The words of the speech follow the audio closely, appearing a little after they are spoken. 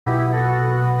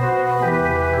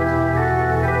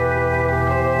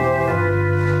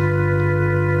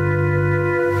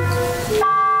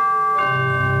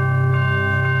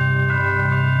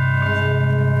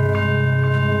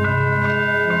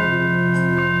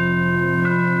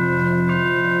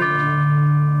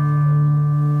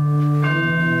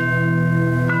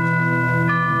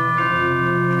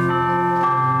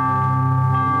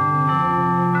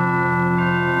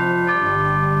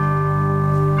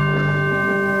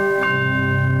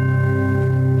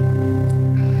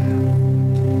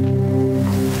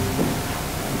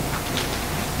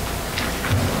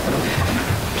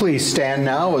Please stand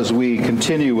now as we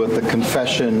continue with the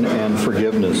confession and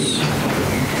forgiveness.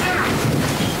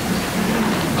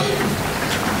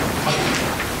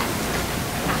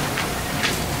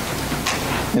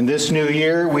 In this new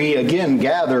year, we again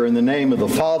gather in the name of the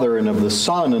Father, and of the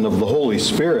Son, and of the Holy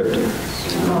Spirit.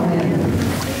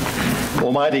 Amen.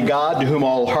 Almighty God, to whom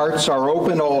all hearts are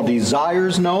open, all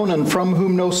desires known, and from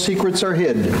whom no secrets are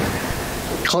hid,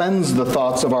 cleanse the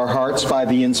thoughts of our hearts by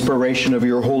the inspiration of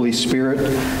your Holy Spirit,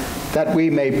 that we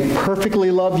may perfectly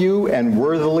love you and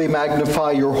worthily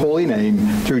magnify your holy name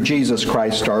through Jesus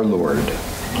Christ our Lord.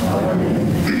 Amen.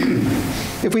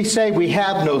 If we say we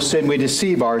have no sin, we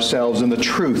deceive ourselves, and the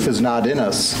truth is not in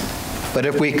us. But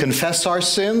if we confess our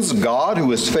sins, God,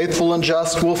 who is faithful and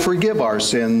just, will forgive our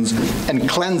sins and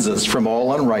cleanse us from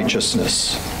all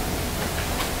unrighteousness.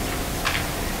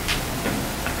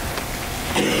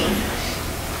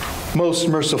 Most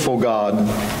merciful God,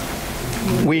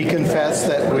 we confess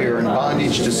that we are in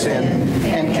bondage to sin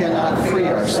and cannot free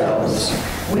ourselves.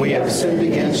 We have sinned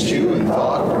against you in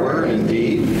thought, word, and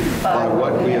deed, by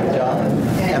what we have done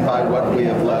and by what we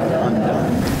have left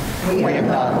undone. We have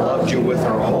not loved you with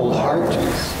our whole heart.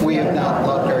 We have not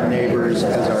loved our neighbors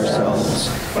as ourselves.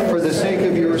 For the sake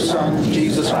of your Son,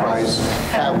 Jesus Christ,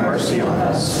 have mercy on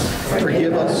us.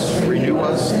 Forgive us, renew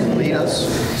us, and lead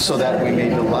us, so that we may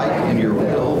delight in your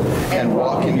will and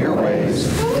walk in your ways,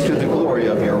 to the glory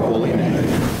of your holy name.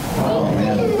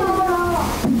 Amen.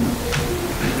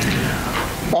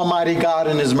 Almighty God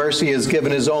in his mercy has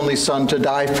given his only Son to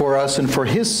die for us, and for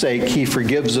his sake he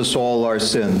forgives us all our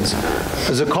sins.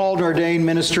 As a called and ordained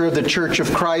minister of the Church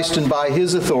of Christ, and by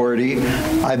his authority,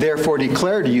 I therefore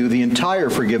declare to you the entire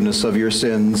forgiveness of your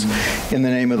sins, in the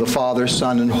name of the Father,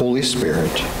 Son, and Holy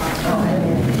Spirit.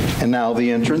 Amen. And now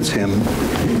the entrance hymn.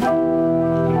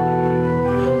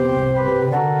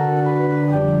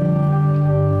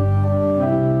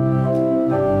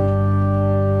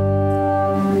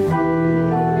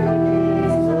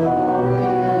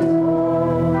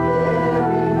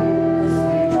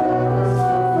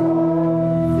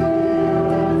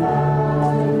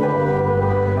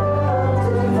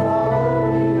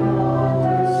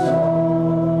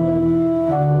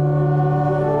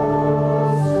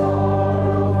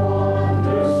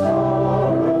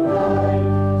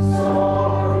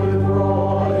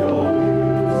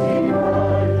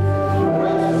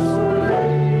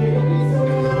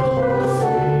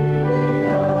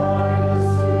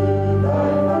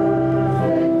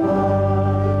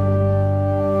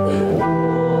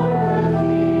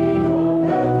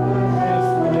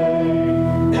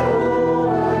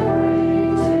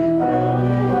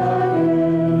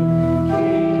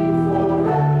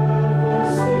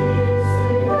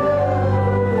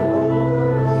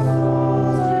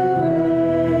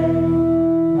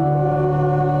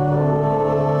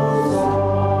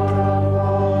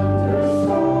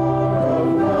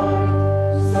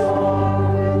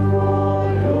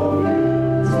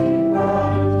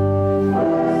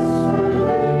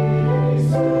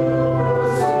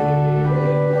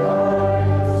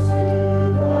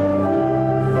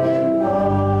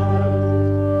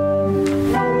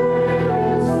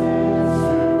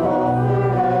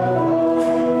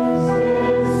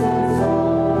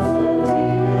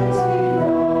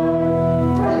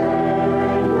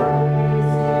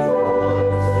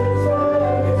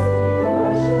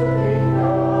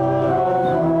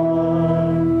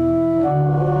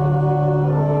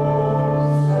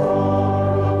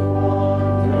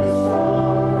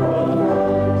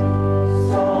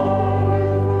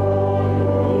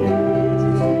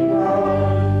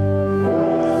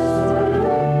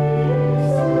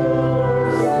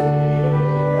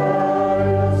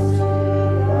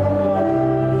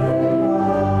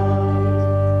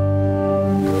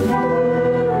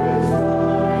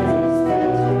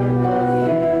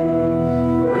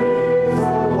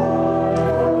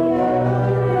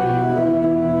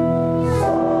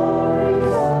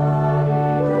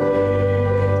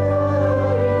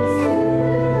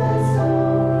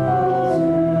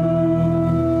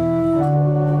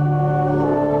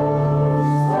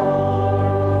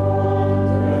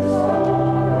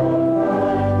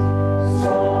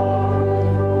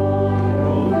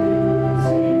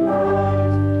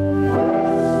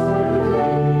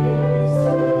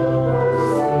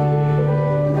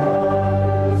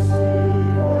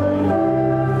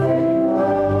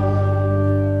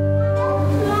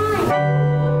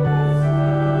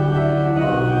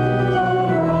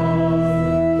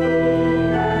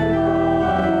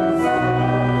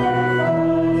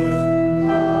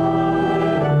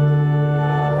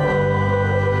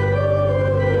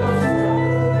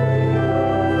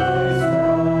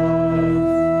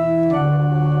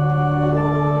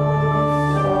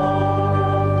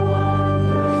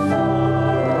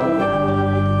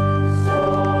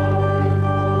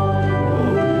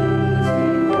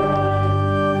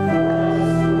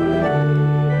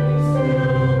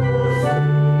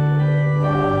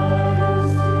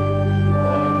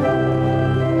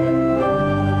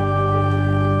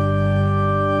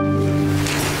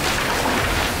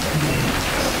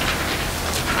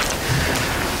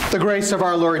 grace of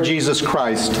our Lord Jesus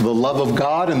Christ, the love of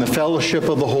God, and the fellowship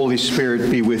of the Holy Spirit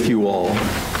be with you all.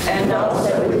 And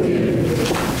also with you.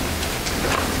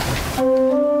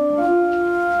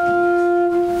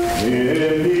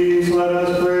 In peace, let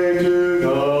us pray to the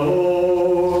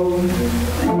Lord.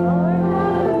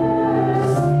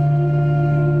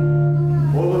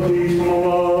 For the peace from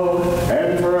above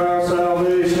and for our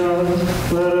salvation,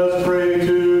 let us pray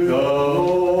to the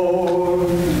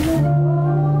Lord.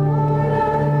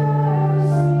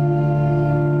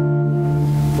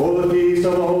 For the peace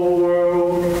of the whole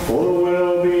world, for the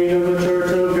well-being of the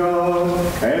Church of God,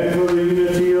 and for the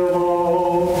unity of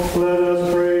all, let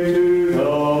us pray to the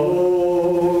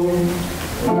Lord.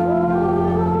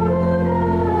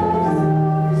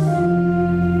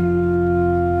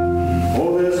 For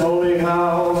this holy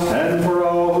house, and for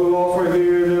all who offer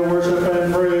here their worship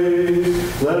and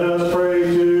praise, let us pray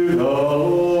to the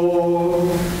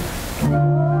Lord.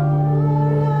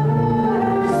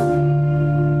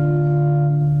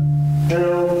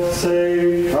 Help,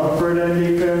 save, comfort, and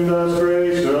defend us,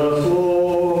 gracious Lord.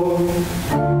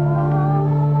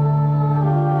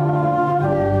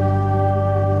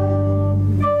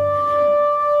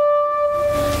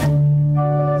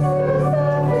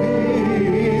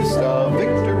 Feast of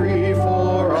victory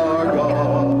for our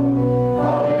God.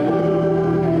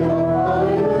 Hallelujah,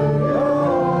 hallelujah,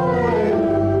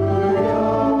 hallelujah.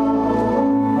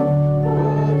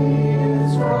 Worthy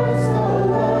is Christ the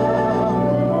Lamb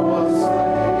who was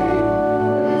slain.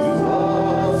 His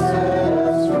love set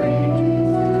us free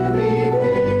to be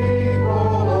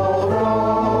people of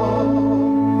God.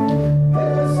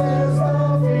 This is the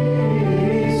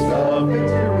feast of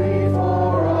victory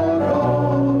for our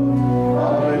God.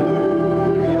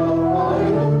 Hallelujah,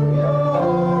 hallelujah,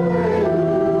 hallelujah.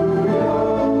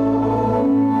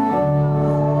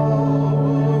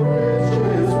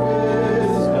 Riches,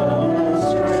 wisdom, and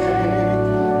strength,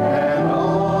 and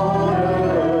honor,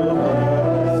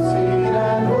 blessing,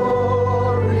 and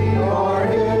glory are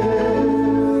His.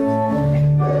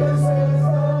 This is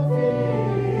the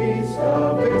feast of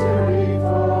victory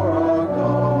for our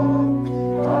God.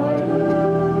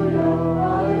 Hallelujah,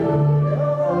 hallelujah,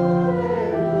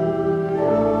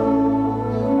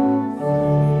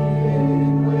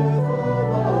 Sing with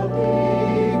all the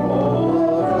people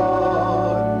of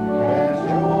God, and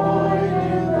join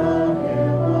in the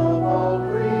hymn of all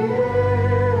creation.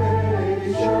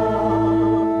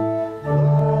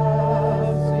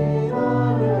 Blessing,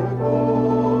 honor,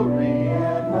 glory,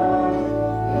 and might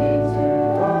be to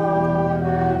God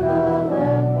and the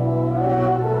Lamb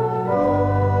forever.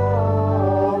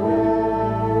 Amen.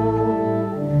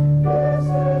 This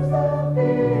is the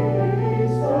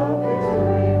feast of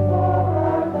victory for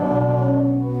our God.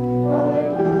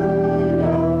 Hallelujah,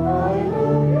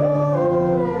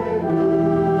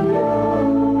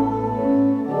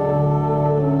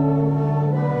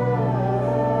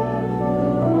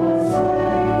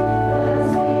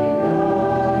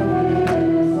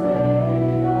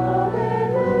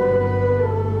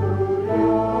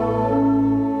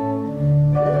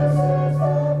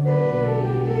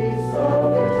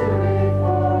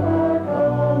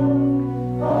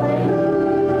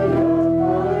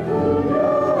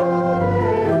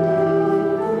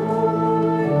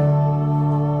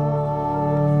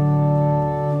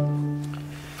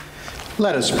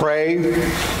 Let us pray.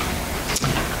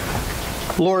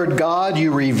 Lord God,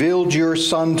 you revealed your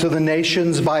Son to the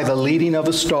nations by the leading of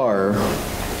a star.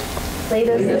 Lead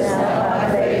us now by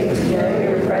faith to know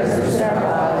your presence in our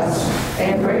lives,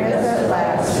 and bring us at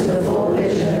last to the full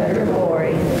vision of your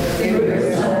glory. Through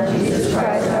your Son, Jesus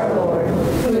Christ our Lord,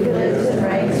 who lives and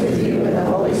reigns with you in the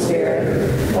Holy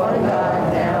Spirit, one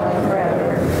God, now and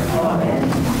forever. Amen.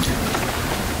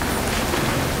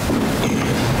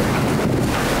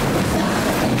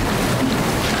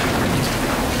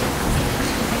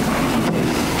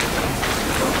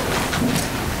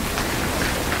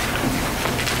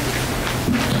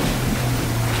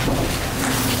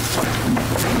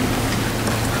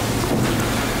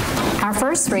 Our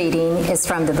first reading is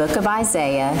from the book of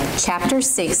Isaiah, chapter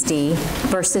 60,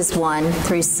 verses 1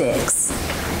 through 6.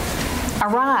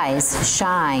 Arise,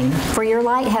 shine, for your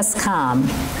light has come,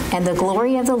 and the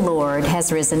glory of the Lord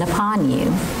has risen upon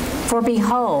you. For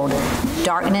behold,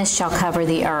 darkness shall cover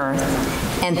the earth,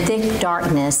 and thick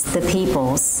darkness the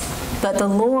peoples. But the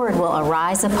Lord will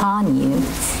arise upon you,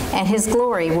 and his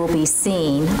glory will be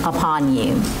seen upon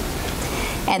you.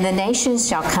 And the nations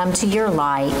shall come to your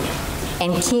light,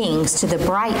 and kings to the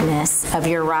brightness of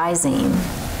your rising.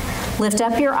 Lift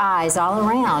up your eyes all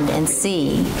around and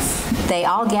see. They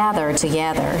all gather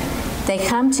together. They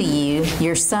come to you.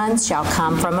 Your sons shall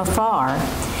come from afar.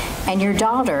 and your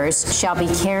daughters shall be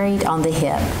carried on the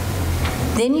hip.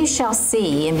 Then you shall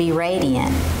see and be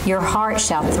radiant. Your heart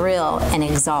shall thrill and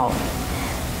exult,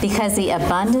 because the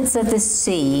abundance of the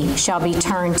sea shall be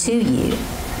turned to you.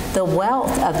 The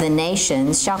wealth of the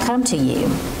nations shall come to you.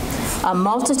 A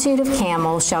multitude of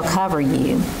camels shall cover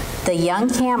you, the young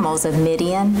camels of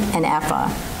Midian and Ephah.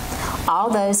 All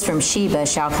those from Sheba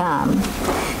shall come.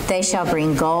 They shall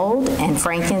bring gold and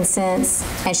frankincense,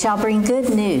 and shall bring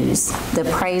good news, the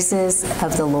praises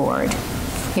of the Lord.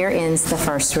 Here ends the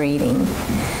first reading.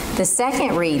 The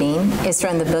second reading is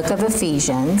from the book of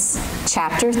Ephesians,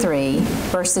 chapter 3,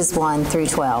 verses 1 through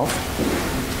 12.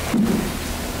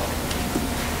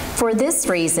 For this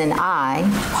reason I,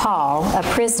 Paul, a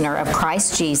prisoner of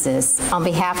Christ Jesus, on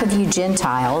behalf of you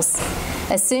Gentiles,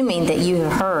 assuming that you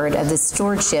have heard of the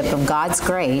stewardship of God's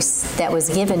grace that was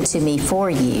given to me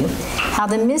for you, how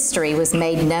the mystery was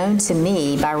made known to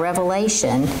me by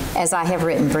revelation, as I have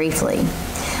written briefly.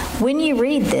 When you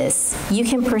read this, you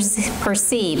can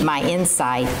perceive my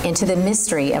insight into the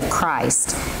mystery of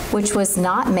Christ, which was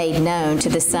not made known to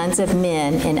the sons of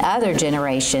men in other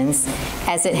generations,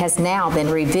 as it has now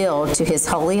been revealed to his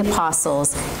holy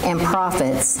apostles and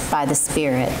prophets by the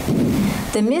Spirit.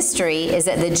 The mystery is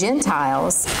that the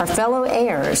Gentiles are fellow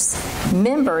heirs,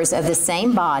 members of the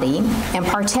same body, and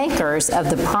partakers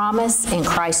of the promise in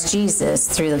Christ Jesus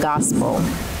through the gospel.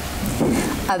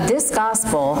 Of this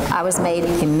gospel I was made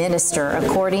a minister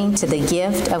according to the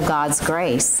gift of God's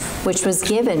grace, which was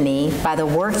given me by the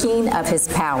working of his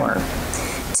power.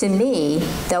 To me,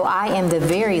 though I am the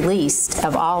very least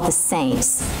of all the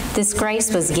saints, this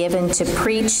grace was given to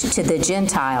preach to the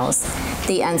Gentiles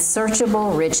the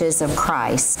unsearchable riches of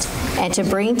Christ, and to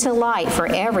bring to light for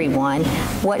everyone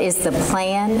what is the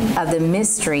plan of the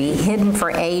mystery hidden for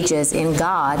ages in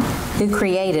God who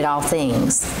created all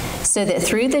things, so that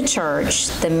through the church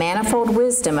the manifold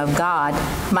wisdom of God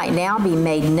might now be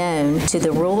made known to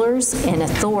the rulers and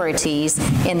authorities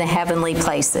in the heavenly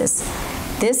places.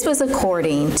 This was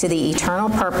according to the eternal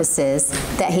purposes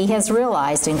that he has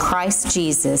realized in Christ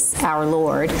Jesus our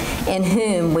Lord, in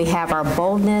whom we have our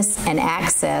boldness and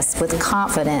access with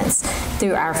confidence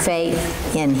through our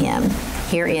faith in him.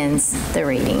 Here ends the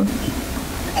reading.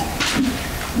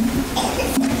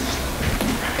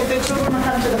 If the children will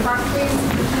come to the front, please.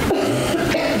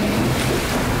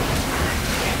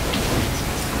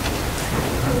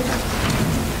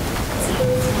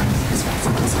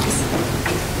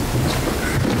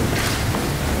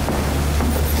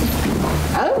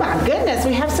 Oh my goodness,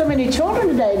 we have so many children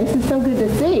today. This is so good to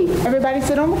see. Everybody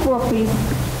sit on the floor, please.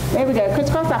 There we go.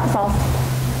 Crisscross applesauce.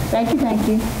 Thank you, thank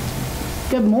you.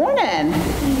 Good morning.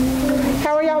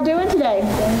 How are y'all doing today?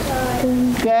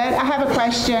 Good. I have a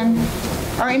question.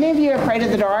 Are any of you afraid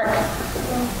of the dark?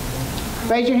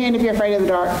 Raise your hand if you're afraid of the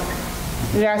dark.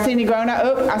 Did I see any grown-up?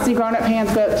 Oh, I see grown-up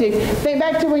hands go up too. Think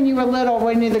back to when you were little,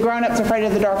 when the grown-ups afraid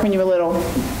of the dark when you were little.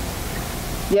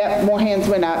 Yep, more hands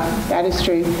went up. That is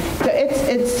true. So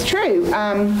it's true.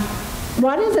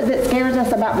 What is it that scares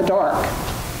us about the dark?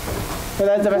 For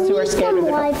those of us who are scared of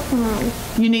the dark.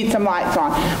 You need some lights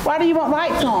on. Why do you want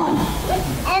lights on?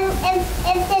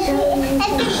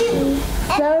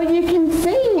 So you can see.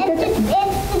 If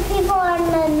the people on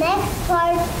the next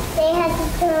part, they have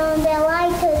to turn on their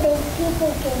lights so that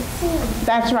people can see.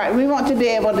 That's right. We want to be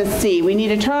able to see. We need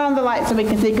to turn on the light so we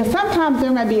can see, because sometimes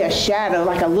there may be a shadow,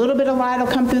 like a little bit of light will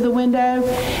come through the window,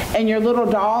 and your little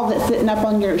doll that's sitting up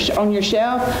on your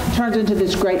shelf turns into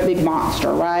this great big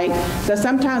monster, right? So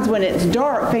sometimes when it's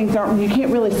dark, things aren't, you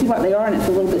can't really see what they are, and it's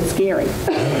a little bit scary.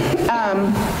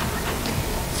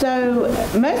 So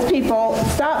most people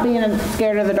stop being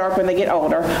scared of the dark when they get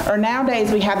older, or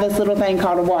nowadays we have this little thing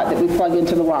called a what that we plug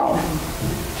into the wall?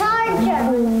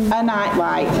 Charger. A night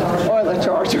light or the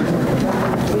charger.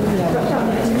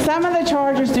 Some of the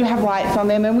chargers do have lights on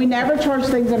them, and we never charge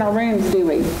things in our rooms, do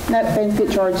we? No, things get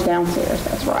charged downstairs,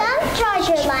 that's right. Some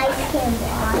charger lights can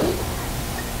light.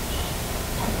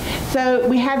 So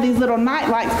we have these little night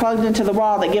lights plugged into the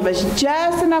wall that give us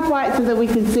just enough light so that we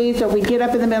can see, so we get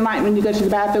up in the middle of the night when you go to the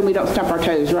bathroom, we don't stump our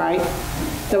toes, right?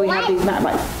 So we have these night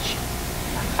lights.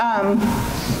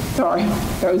 Sorry,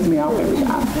 throws me off every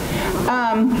time.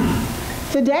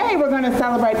 Today we're going to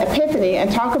celebrate Epiphany and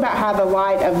talk about how the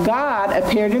light of God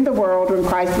appeared in the world when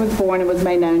Christ was born and was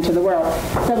made known to the world.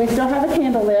 So we still have a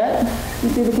candle lit. You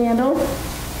see the candle?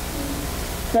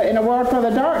 So in a world full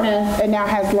of darkness, it now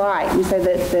has light. We say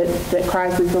that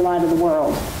Christ is the light of the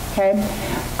world. Okay?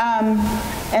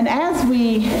 And as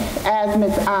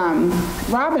Ms.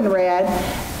 Robin read,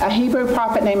 a Hebrew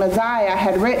prophet named Isaiah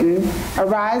had written,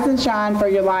 "Arise and shine, for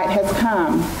your light has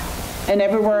come, And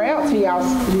everywhere else he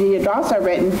had also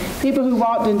written, people who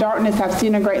walked in darkness have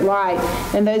seen a great light,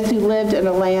 and those who lived in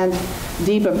a land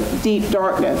deep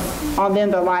darkness, on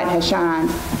them the light has shined.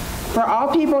 For all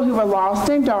people who were lost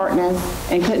in darkness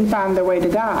and couldn't find their way to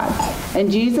God.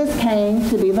 And Jesus came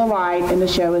to be the light and to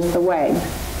show us the way.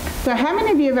 So how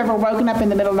many of you have ever woken up in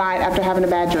the middle of the night after having a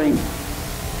bad dream?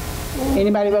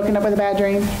 Anybody woken up with a bad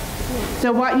dream?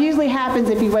 So what usually happens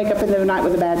if you wake up in the middle of the night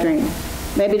with a bad dream?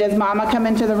 Maybe does mama come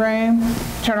into the room,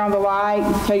 turn on the light,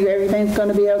 tell you everything's going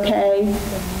to be okay,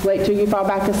 wait till you fall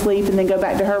back asleep and then go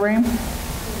back to her room?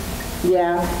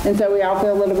 Yeah, and so we all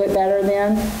feel a little bit better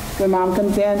then when Mom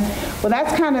comes in. Well,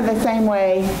 that's kind of the same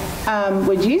way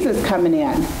with Jesus coming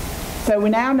in. So we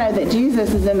now know that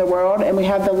Jesus is in the world, and we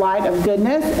have the light of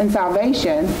goodness and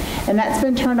salvation, and that's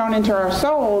been turned on into our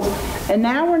souls, and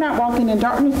now we're not walking in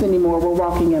darkness anymore, we're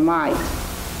walking in light.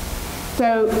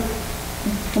 So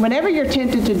whenever you're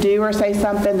tempted to do or say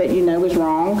something that you know is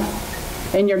wrong,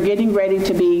 and you're getting ready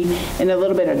to be in a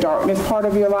little bit of darkness part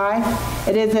of your life,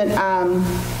 it isn't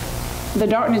the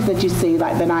darkness that you see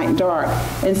like the night and dark.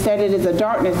 Instead, it is a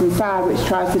darkness inside which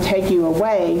tries to take you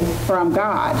away from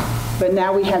God. But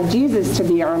now we have Jesus to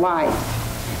be our light.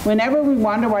 Whenever we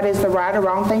wonder what is the right or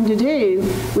wrong thing to do,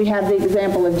 we have the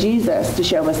example of Jesus to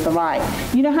show us the light.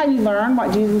 You know how you learn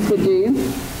what Jesus would do?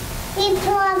 He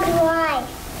talks right.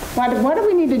 What do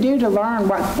we need to do to learn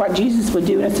what Jesus would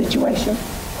do in a situation?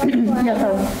 Yes,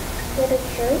 sir. Go to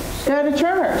church. Go to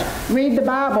church. Read the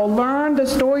Bible. Learn the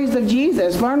stories of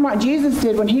Jesus. Learn what Jesus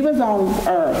did when he was on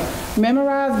earth.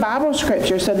 Memorize Bible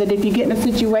scripture so that if you get in a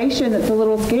situation that's a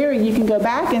little scary, you can go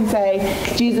back and say,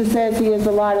 Jesus says he is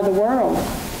the light of the world.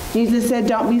 Jesus said,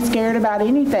 don't be scared about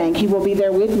anything. He will be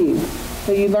there with you.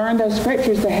 So you learn those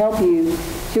scriptures to help you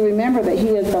to remember that he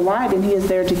is the light and he is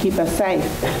there to keep us safe.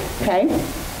 Okay?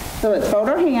 So let's fold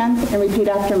our hands and repeat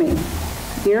after me.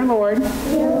 Dear Lord,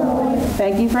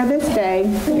 thank you for this day.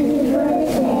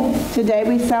 Today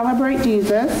we celebrate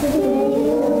Jesus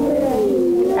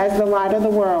as the light of the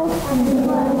world.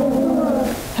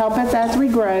 Help us as we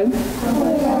grow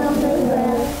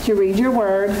to read your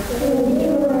word,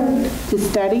 to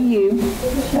study you,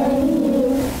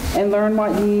 and learn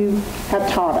what you have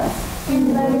taught us.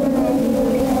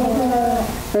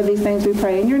 For these things we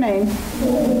pray in your name.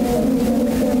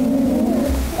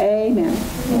 Amen.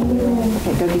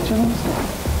 Okay, go get your little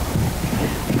stuff.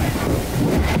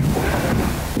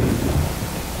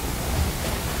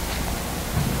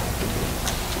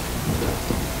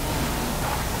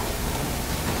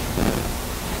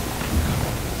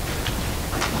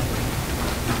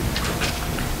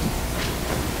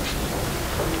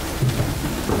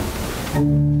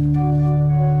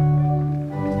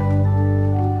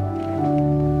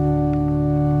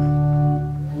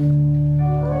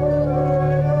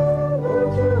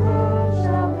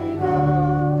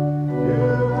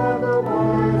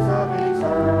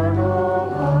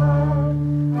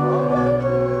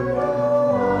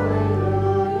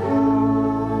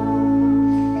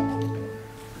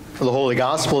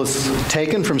 Gospel is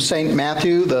taken from St.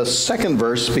 Matthew, the second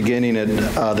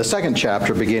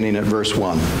chapter, beginning at verse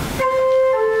 1.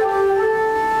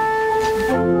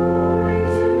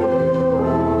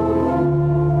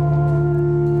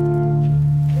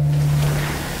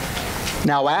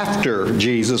 Now after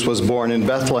Jesus was born in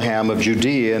Bethlehem of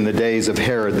Judea in the days of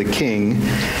Herod the king,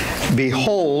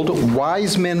 behold,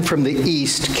 wise men from the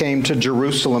east came to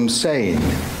Jerusalem, saying,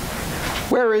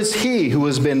 Where is he who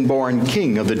has been born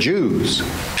King of the Jews?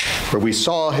 For we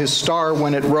saw his star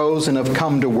when it rose and have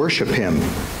come to worship him.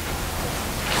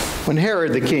 When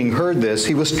Herod the king heard this,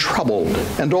 he was troubled,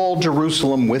 and all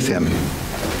Jerusalem with him.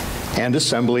 And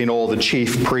assembling all the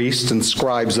chief priests and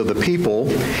scribes of the people,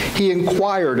 he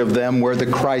inquired of them where the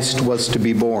Christ was to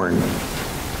be born.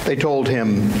 They told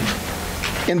him,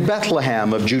 In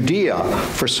Bethlehem of Judea,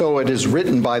 for so it is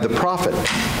written by the prophet.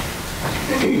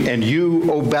 And you,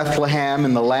 O Bethlehem,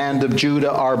 in the land of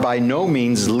Judah, are by no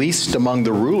means least among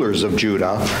the rulers of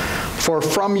Judah, for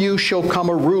from you shall come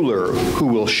a ruler who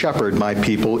will shepherd my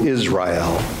people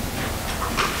Israel.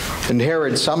 And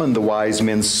Herod summoned the wise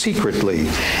men secretly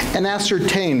and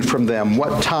ascertained from them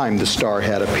what time the star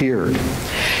had appeared.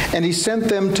 And he sent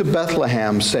them to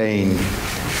Bethlehem, saying,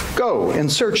 Go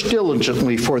and search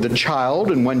diligently for the child,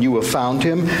 and when you have found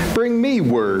him, bring me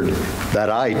word, that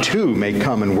I too may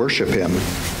come and worship him.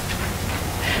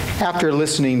 After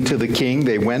listening to the king,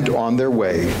 they went on their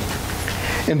way.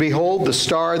 And behold, the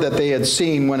star that they had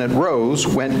seen when it rose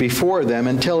went before them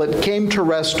until it came to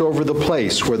rest over the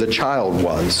place where the child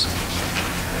was.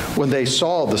 When they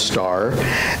saw the star,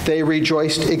 they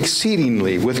rejoiced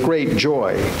exceedingly with great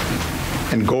joy.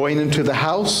 And going into the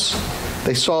house,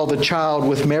 They saw the child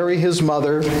with Mary his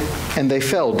mother, and they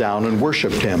fell down and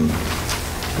worshiped him.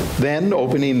 Then,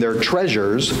 opening their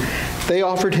treasures, they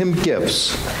offered him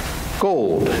gifts,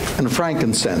 gold and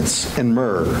frankincense and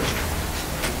myrrh.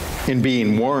 In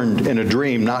being warned in a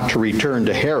dream not to return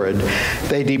to Herod,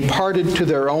 they departed to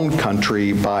their own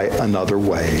country by another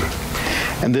way.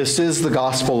 And this is the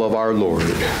gospel of our Lord.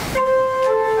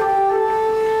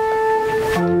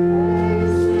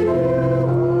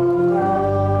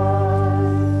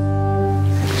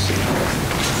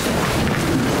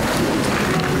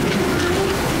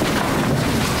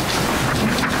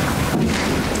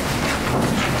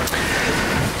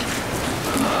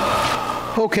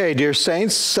 Okay, dear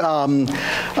saints,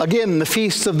 again, the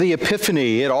Feast of the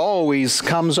Epiphany. It always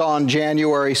comes on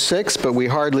January 6th, but we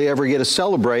hardly ever get to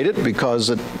celebrate it because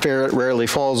it rarely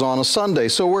falls on a Sunday.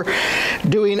 So we're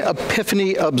doing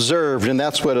Epiphany Observed, and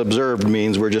that's what observed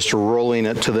means. We're just rolling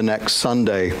it to the next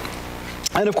Sunday.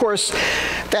 And of course,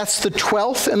 that's the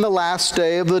 12th and the last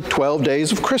day of the 12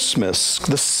 days of Christmas,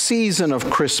 the season of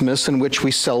Christmas in which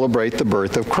we celebrate the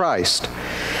birth of Christ.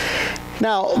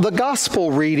 Now, the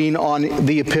gospel reading on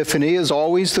the Epiphany is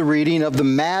always the reading of the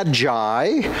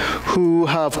Magi who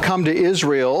have come to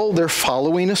Israel. They're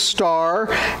following a star,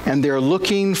 and they're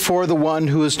looking for the one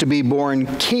who is to be born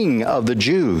King of the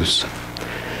Jews.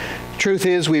 Truth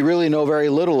is, we really know very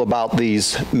little about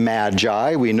these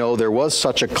Magi. We know there was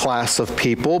such a class of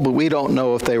people, but we don't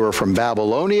know if they were from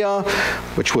Babylonia,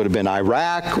 which would have been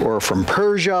Iraq, or from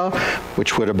Persia,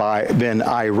 which would have been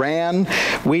Iran.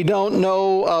 We don't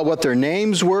know what their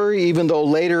names were, even though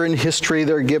later in history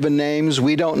they're given names.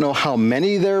 We don't know how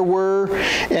many there were,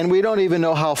 and we don't even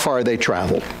know how far they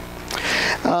traveled.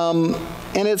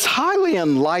 And it's highly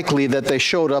unlikely that they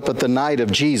showed up at the night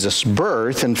of Jesus'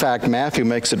 birth. In fact, Matthew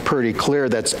makes it pretty clear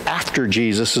that's after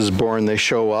Jesus is born they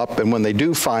show up, and when they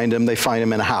do find him, they find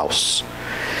him in a house.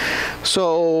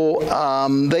 So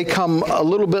they come a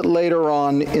little bit later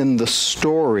on in the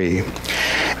story.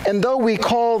 And though we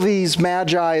call these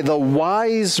Magi the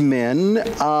wise men,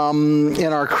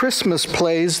 in our Christmas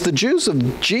plays, the Jews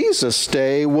of Jesus'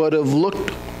 day would have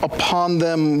looked upon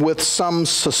them with some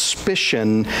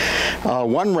suspicion.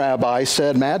 One rabbi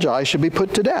said Magi should be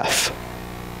put to death.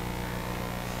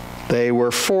 They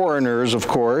were foreigners, of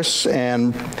course,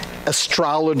 and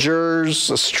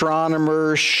astrologers,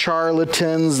 astronomers,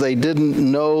 charlatans. They didn't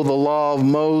know the law of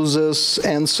Moses,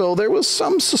 and so there was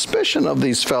some suspicion of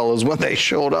these fellows when they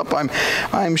showed up,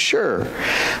 I'm sure.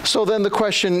 So then the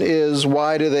question is,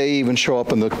 why do they even show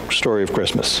up in the story of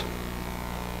Christmas?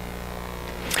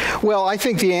 Well, I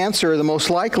think the answer, the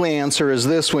most likely answer is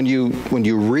this: when you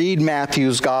read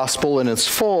Matthew's gospel in its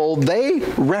full, they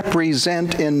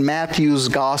represent in Matthew's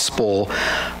gospel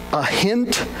a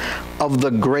hint of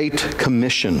the Great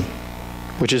Commission,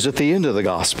 which is at the end of the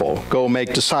gospel. Go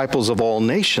make disciples of all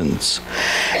nations.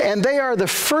 And they are the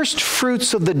first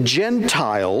fruits of the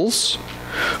Gentiles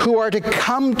who are to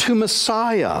come to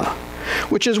Messiah,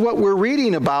 which is what we're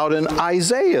reading about in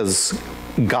Isaiah's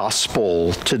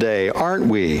gospel today, aren't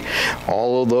we?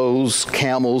 All of those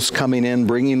camels coming in,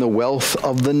 bringing the wealth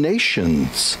of the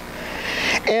nations.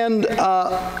 And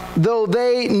though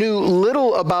they knew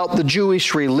little about the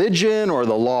Jewish religion or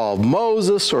the law of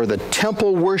Moses or the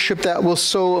temple worship that was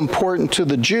so important to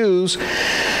the Jews,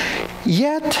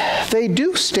 yet they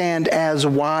do stand as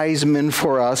wise men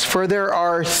for us, for there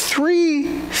are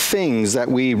three things that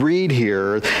we read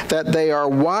here that they are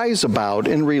wise about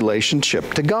in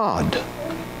relationship to God.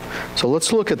 So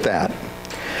let's look at that.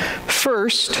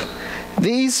 First,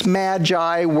 these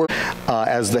Magi were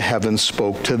as the heavens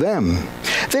spoke to them.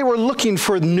 They were looking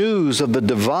for news of the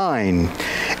divine,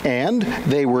 and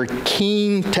they were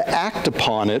keen to act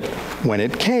upon it when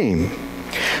it came.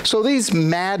 So these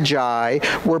Magi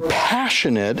were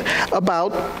passionate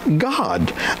about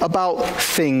God, about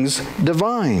things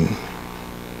divine.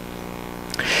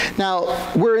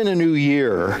 Now, we're in a new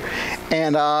year,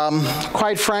 and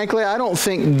quite frankly, I don't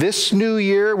think this new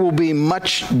year will be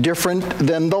much different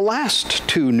than the last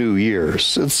two New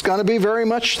Years. It's going to be very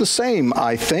much the same,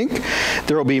 I think.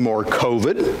 There will be more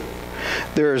COVID.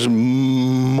 There's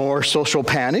more social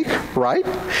panic, right?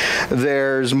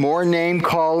 There's more name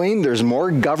calling. There's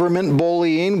more government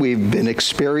bullying. We've been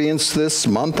experienced this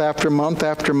month after month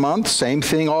after month. Same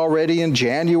thing already in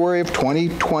January of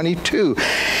 2022.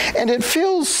 And it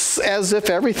feels as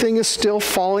if everything is still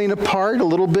falling apart, a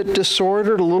little bit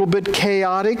disordered, a little bit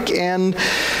chaotic, and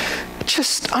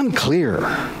just unclear,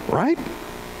 right?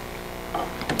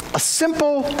 A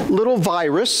simple little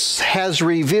virus has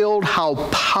revealed how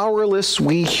powerless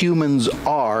we humans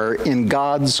are in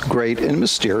God's great and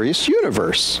mysterious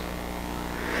universe.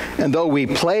 And though we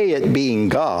play at being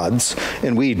gods,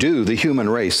 and we do, the human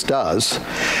race does,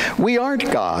 we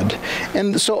aren't God.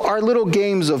 And so our little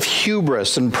games of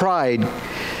hubris and pride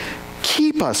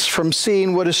keep us from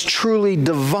seeing what is truly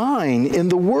divine in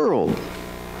the world.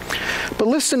 But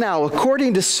listen now,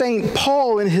 according to St.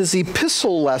 Paul in his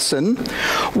epistle lesson,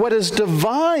 what is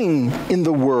divine in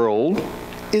the world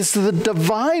is the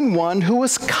divine one who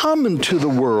has come into the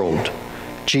world,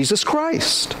 Jesus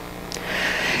Christ.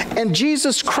 And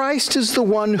Jesus Christ is the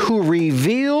one who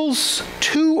reveals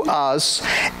to us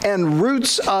and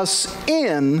roots us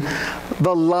in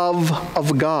the love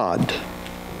of God.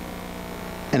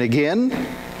 And again,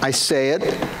 I say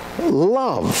it,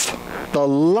 love. The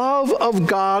love of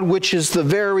God, which is the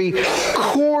very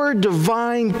core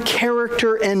divine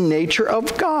character and nature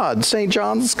of God. St.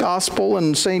 John's Gospel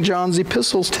and St. John's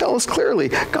epistles tell us clearly,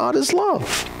 God is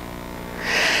love.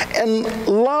 And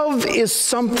love is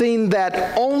something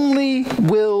that only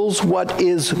wills what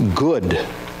is good.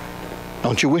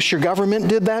 Don't you wish your government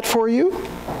did that for you?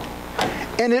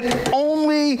 And it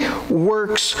only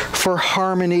works for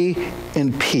harmony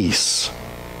and peace.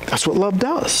 That's what love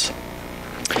does.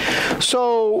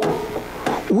 So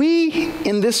we,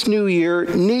 in this new year,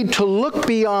 need to look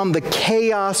beyond the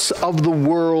chaos of the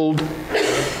world,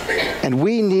 and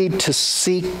we need to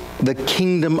seek the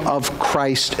kingdom of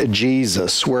Christ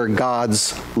Jesus, where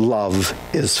God's love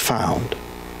is found.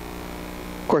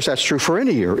 Of course, that's true for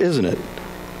any year, isn't it?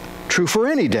 True for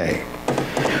any day.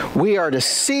 We are to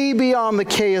see beyond the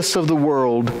chaos of the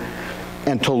world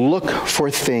and to look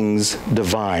for things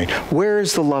divine. Where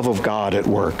is the love of God at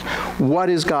work?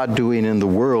 What is God doing in the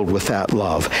world with that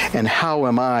love? And how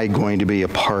am I going to be a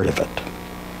part of it?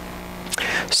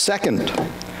 Second,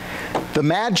 the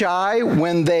Magi,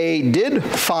 when they did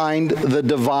find the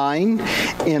divine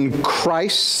in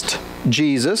Christ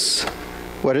Jesus,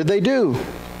 what did they do?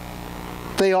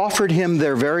 They offered him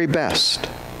their very best.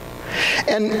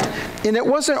 And it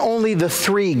wasn't only the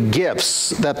 3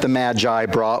 gifts that the Magi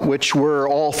brought, which were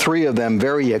all 3 of them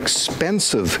very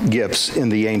expensive gifts in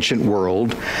the ancient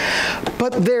world,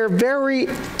 but their very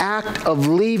act of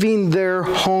leaving their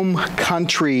home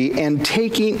country and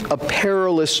taking a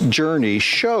perilous journey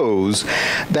shows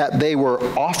that they were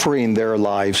offering their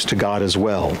lives to God as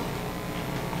well.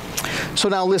 So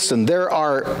now listen, there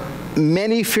are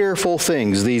many fearful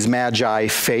things these Magi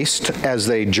faced as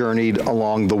they journeyed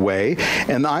along the way,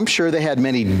 and I'm sure they had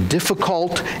many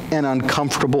difficult and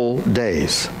uncomfortable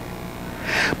days.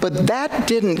 But that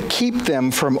didn't keep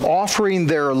them from offering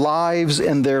their lives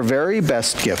and their very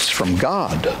best gifts from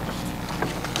God.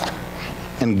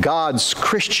 And God's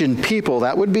Christian people,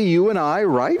 that would be you and I,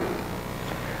 right?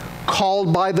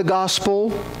 Called by the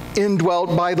gospel,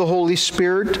 indwelt by the Holy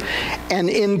Spirit, and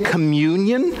in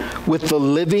communion with the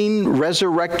living,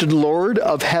 resurrected Lord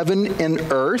of heaven and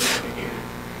earth,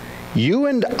 you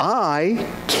and I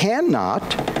cannot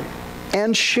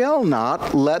and shall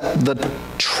not let the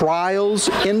trials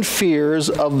and fears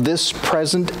of this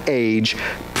present age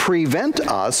prevent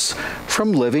us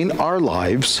from living our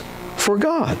lives for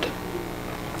God.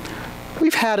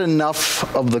 We've had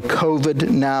enough of the COVID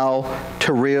now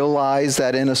to realize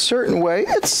that in a certain way,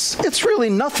 it's really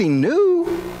nothing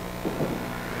new.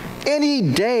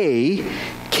 Any day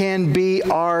can be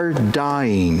our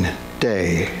dying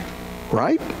day,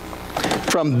 right?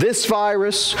 From this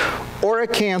virus, or a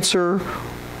cancer,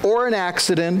 or an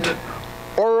accident,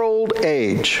 or old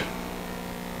age.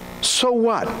 So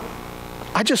what?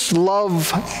 I just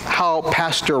love how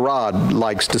Pastor Rod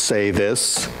likes to say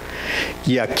this.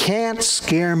 You can't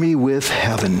scare me with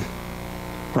heaven,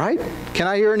 right? Can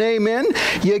I hear an amen?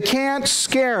 You can't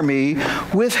scare me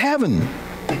with heaven.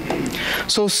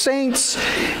 So saints,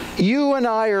 you and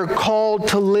I are called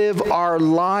to live our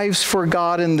lives for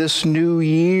God in this new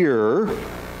year,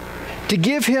 to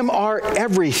give him our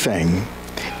everything.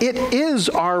 It is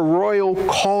our royal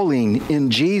calling in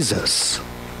Jesus.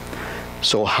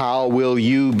 So how will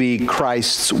you be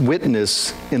Christ's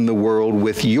witness in the world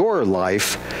with your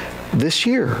life this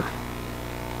year?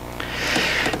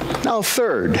 Now,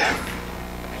 third,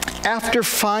 after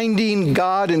finding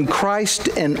God in Christ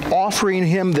and offering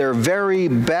him their very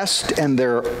best and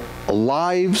their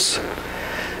lives,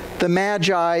 the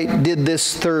Magi did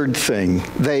this third thing.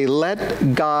 They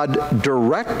let God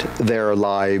direct their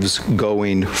lives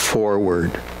going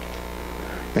forward.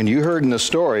 And you heard in the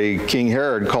story, King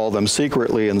Herod called them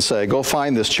secretly and say, go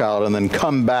find this child and then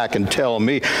come back and tell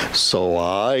me so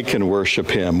I can worship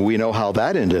him. We know how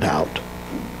that ended out.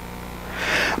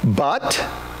 But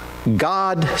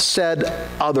God said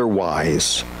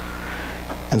otherwise.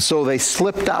 And so they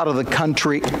slipped out of the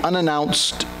country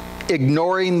unannounced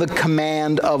ignoring the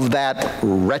command of that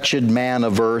wretched man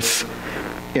of earth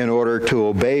in order to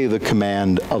obey the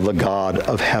command of the God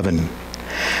of heaven.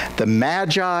 The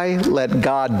Magi let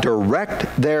God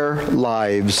direct their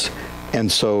lives,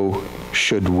 and so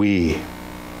should we.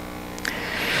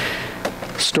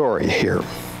 Story here.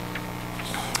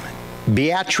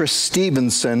 Beatrice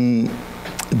Stevenson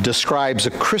describes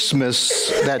a Christmas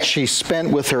that she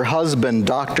spent with her husband,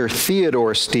 Dr.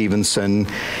 Theodore Stevenson,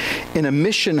 in a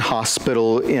mission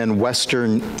hospital in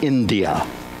Western India.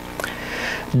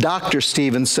 Dr.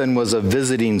 Stevenson was a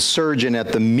visiting surgeon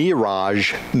at the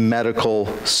Mirage Medical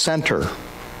Center.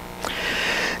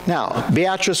 Now,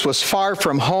 Beatrice was far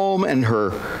from home and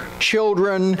her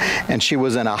children, and she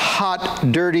was in a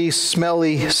hot, dirty,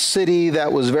 smelly city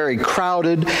that was very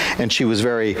crowded, and she was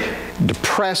very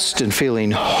depressed and feeling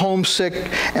homesick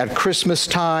at Christmas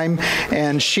time,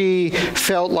 and she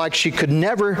felt like she could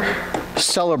never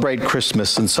celebrate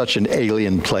Christmas in such an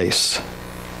alien place.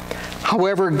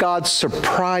 However, God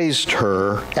surprised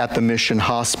her at the mission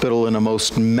hospital in a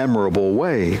most memorable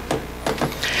way.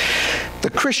 The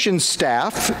Christian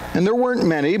staff, and there weren't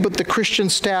many, but the Christian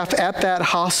staff at that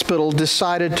hospital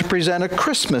decided to present a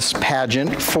Christmas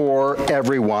pageant for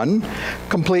everyone,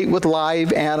 complete with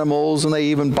live animals, and they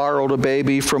even borrowed a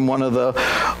baby from one of the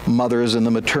mothers in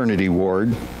the maternity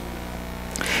ward.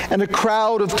 And a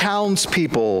crowd of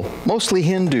townspeople, mostly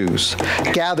Hindus,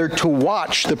 gathered to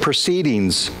watch the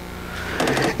proceedings.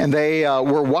 And they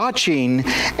were watching,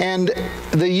 and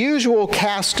the usual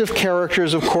cast of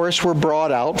characters, of course, were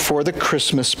brought out for the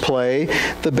Christmas play,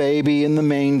 the baby in the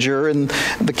manger, and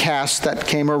the cast that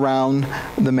came around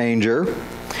the manger.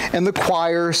 And the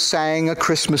choir sang a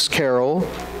Christmas carol.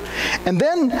 And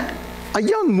then a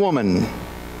young woman,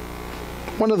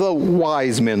 one of the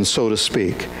wise men, so to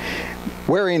speak,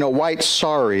 wearing a white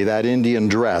sari, that Indian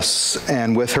dress,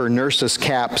 and with her nurse's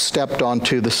cap, stepped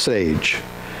onto the stage.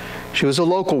 She was a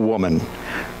local woman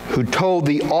who told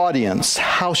the audience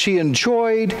how she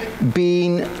enjoyed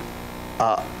being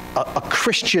a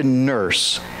Christian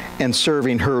nurse and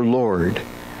serving her Lord.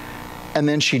 And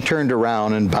then she turned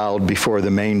around and bowed before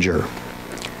the manger.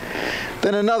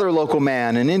 Then another local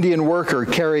man, an Indian worker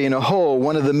carrying a hoe,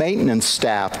 one of the maintenance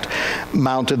staff,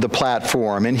 mounted the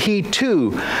platform, and he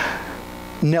too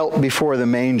knelt before the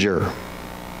manger.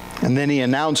 And then he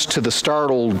announced to the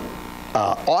startled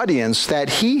audience that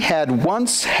he had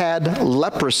once had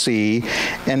leprosy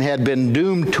and had been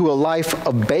doomed to a life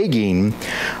of begging,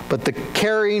 but the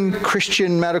caring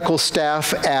Christian medical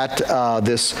staff at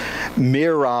this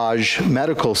Mirage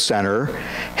Medical Center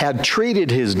had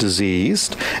treated his disease,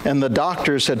 and the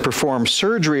doctors had performed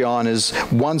surgery on his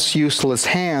once useless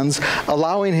hands,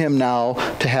 allowing him now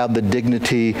to have the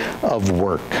dignity of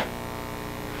work.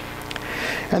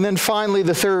 And then finally,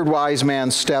 the third wise man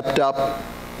stepped up,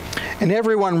 and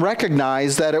everyone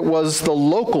recognized that it was the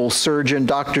local surgeon,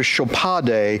 Dr.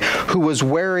 Chopade, who was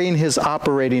wearing his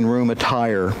operating room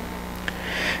attire.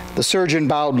 The surgeon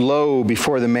bowed low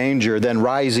before the manger, then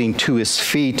rising to his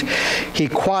feet, he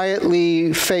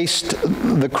quietly faced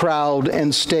the crowd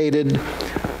and stated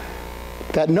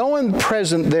that no one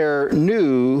present there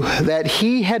knew that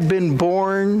he had been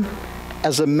born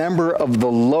as a member of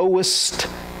the lowest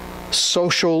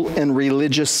social and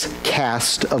religious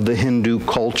caste of the Hindu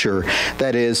culture.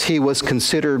 That is, he was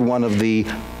considered one of the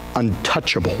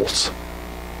untouchables.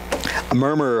 A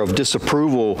murmur of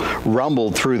disapproval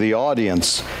rumbled through the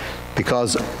audience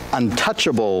because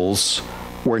untouchables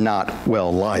were not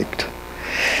well liked.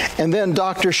 And then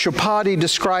Dr. Chopade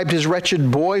described his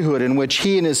wretched boyhood in which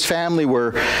he and his family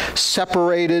were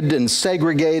separated and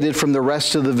segregated from the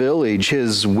rest of the village.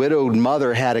 His widowed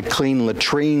mother had to clean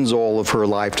latrines all of her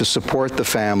life to support the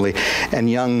family, and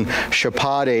young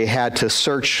Chopade had to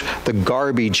search the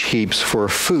garbage heaps for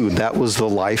food. That was the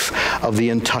life of the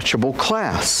untouchable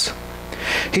class.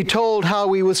 He told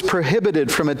how he was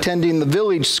prohibited from attending the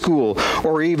village school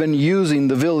or even using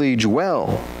the village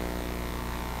well.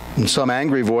 And some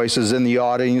angry voices in the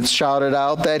audience shouted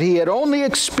out that he had only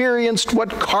experienced what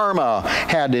karma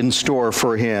had in store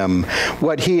for him,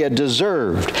 what he had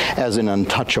deserved as an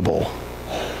untouchable.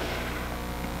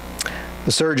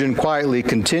 The surgeon quietly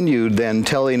continued, then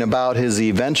telling about his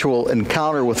eventual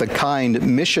encounter with a kind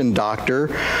mission doctor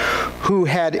who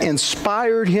had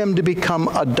inspired him to become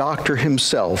a doctor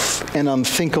himself, an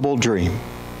unthinkable dream.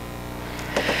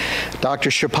 Dr.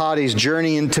 Chopade's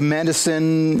journey into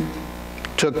medicine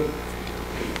took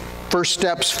first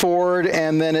steps forward,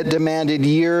 and then it demanded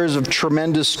years of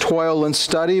tremendous toil and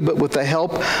study, but with the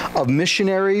help of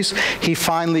missionaries, he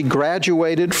finally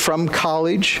graduated from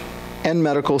college and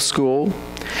medical school.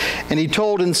 And he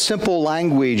told in simple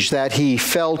language that he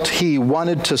felt he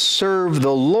wanted to serve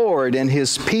the Lord and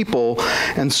his people,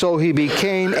 and so he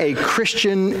became a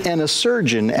Christian and a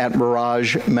surgeon at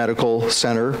Mirage Medical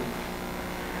Center.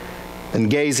 And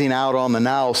gazing out on the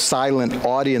now silent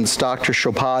audience, Dr.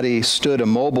 Chopati stood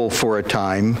immobile for a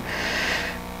time.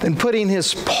 Then, putting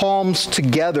his palms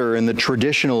together in the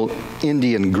traditional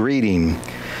Indian greeting,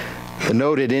 the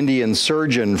noted Indian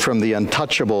surgeon from the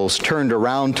Untouchables turned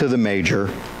around to the major,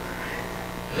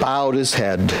 bowed his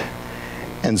head,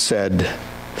 and said,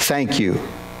 thank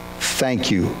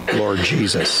you, Lord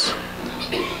Jesus."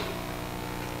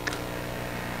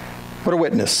 What a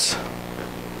witness.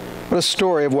 What a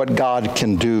story of what God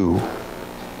can do,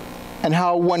 and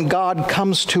how when God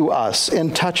comes to us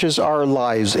and touches our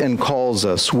lives and calls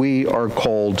us, we are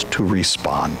called to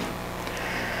respond.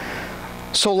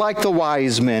 So like the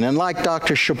wise men and like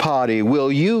Dr. Chopati,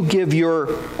 will you give your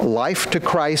life to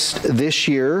Christ this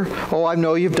year? Oh, I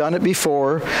know you've done it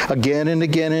before, again and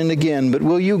again and again, but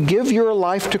will you give your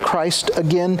life to Christ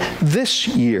again this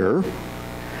year?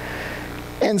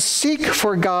 And seek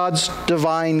for God's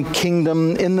divine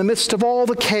kingdom in the midst of all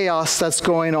the chaos that's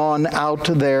going on out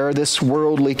there, this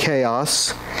worldly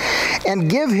chaos, and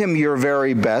give him your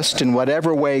very best in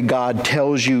whatever way God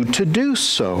tells you to do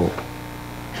so,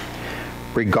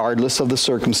 regardless of the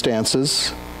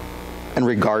circumstances and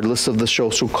regardless of the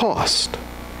social cost.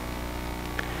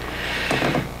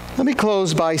 Let me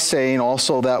close by saying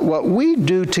also that what we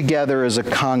do together as a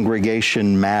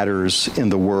congregation matters in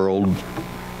the world.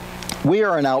 We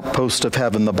are an outpost of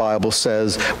heaven, the Bible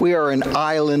says. We are an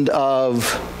island of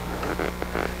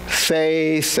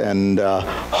faith and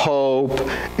hope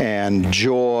and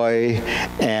joy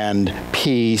and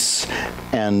peace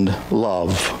and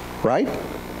love, right?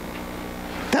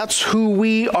 That's who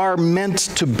we are meant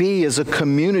to be as a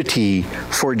community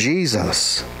for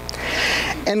Jesus.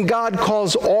 And God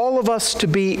calls all of us to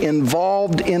be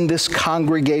involved in this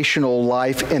congregational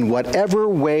life in whatever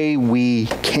way we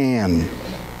can.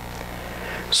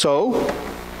 So,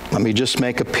 let me just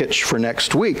make a pitch for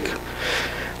next week.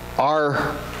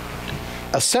 Our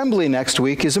assembly next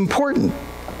week is important.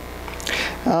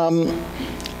 And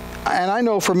I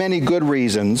know for many good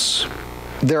reasons,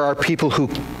 there are people who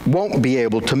won't be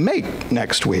able to make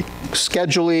next week.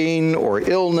 Scheduling or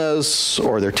illness,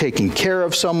 or they're taking care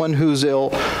of someone who's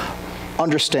ill.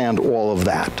 Understand all of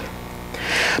that.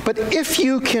 But if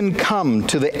you can come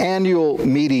to the annual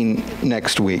meeting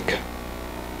next week,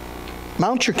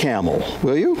 mount your camel,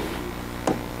 will you?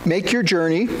 Make your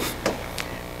journey.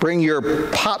 Bring your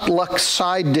potluck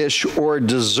side dish or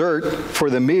dessert for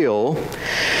the meal.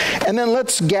 And then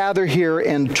let's gather here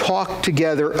and talk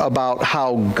together about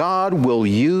how God will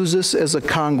use us as a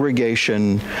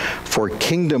congregation for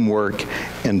kingdom work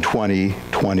in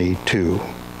 2022.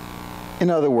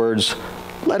 In other words,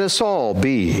 let us all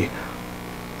be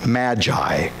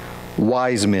magi,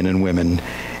 wise men and women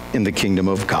in the kingdom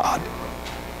of God.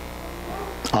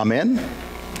 Amen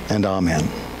and amen.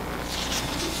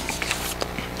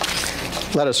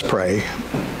 Let us pray.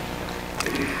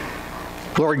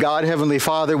 Lord God, Heavenly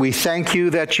Father, we thank you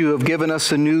that you have given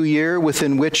us a new year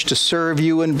within which to serve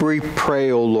you, and we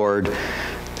pray, O Lord,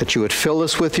 that you would fill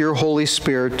us with your Holy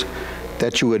Spirit,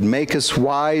 that you would make us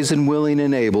wise and willing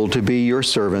and able to be your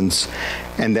servants,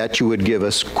 and that you would give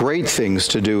us great things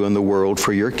to do in the world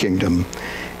for your kingdom.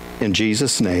 In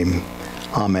Jesus' name,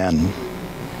 amen.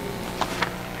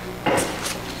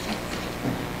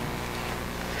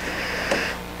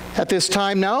 At this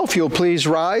time now, if you'll please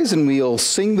rise and we'll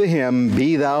sing the hymn,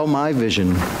 Be Thou My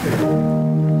Vision.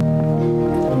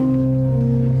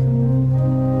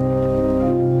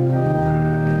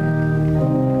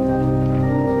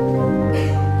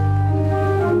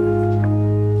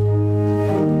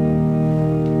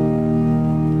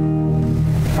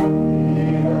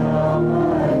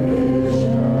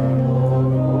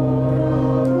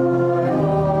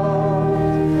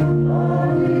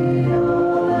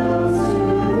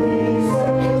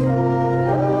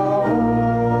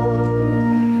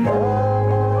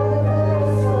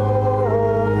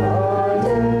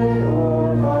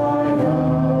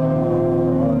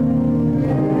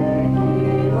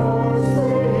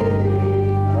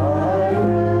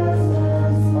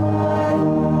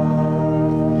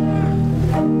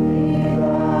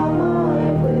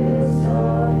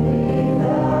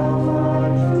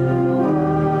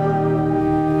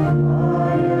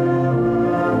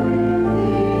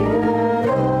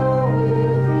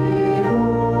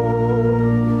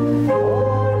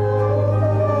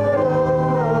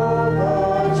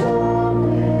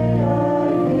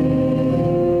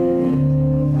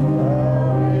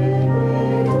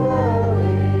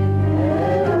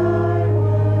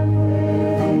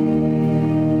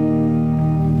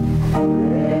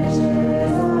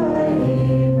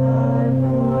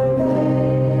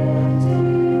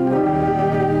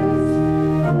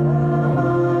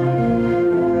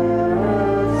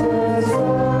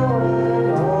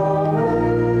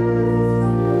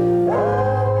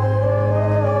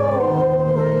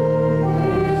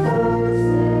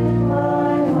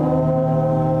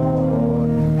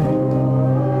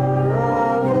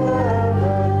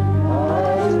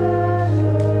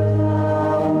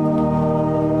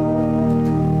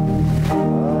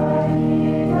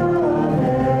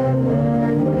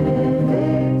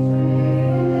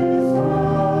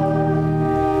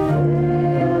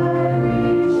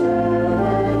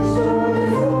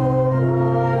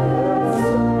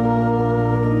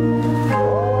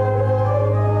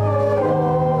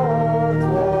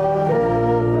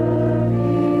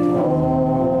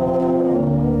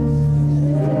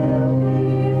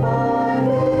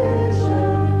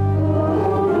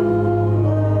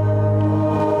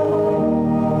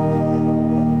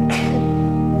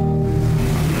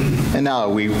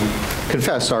 we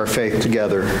confess our faith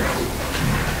together.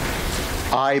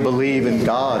 I believe in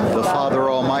God, the Father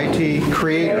Almighty,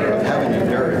 creator of heaven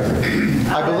and earth.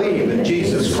 I believe in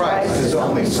Jesus Christ, his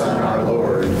only Son, our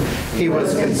Lord. He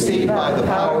was conceived by the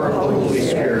power of the Holy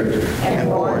Spirit and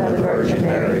born of the Virgin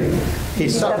Mary. He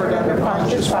suffered under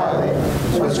Pontius Pilate,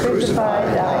 was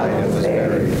crucified, died, and was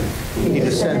buried. He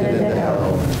descended into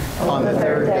hell. On the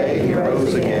third day he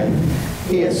rose again.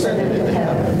 He ascended into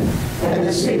heaven and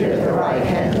is seated at the right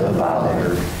hand of the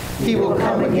Father. He will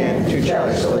come again to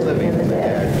judge the living and the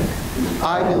dead.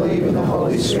 I believe in the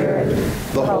Holy Spirit,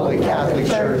 the Holy Catholic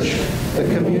Church, the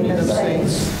communion of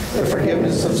saints, the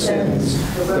forgiveness of sins,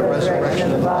 the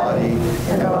resurrection of the body,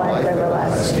 and the life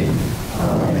everlasting.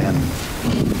 Amen.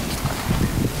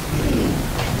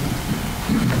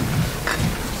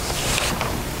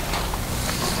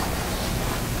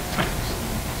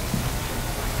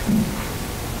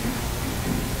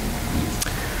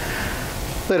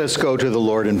 Let us go to the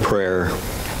Lord in prayer.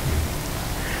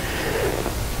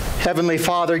 Heavenly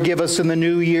Father, give us in the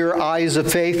new year eyes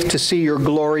of faith to see your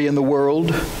glory in the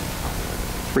world.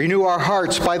 Renew our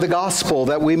hearts by the gospel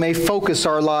that we may focus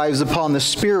our lives upon the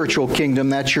spiritual kingdom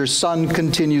that your Son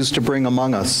continues to bring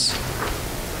among us.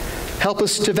 Help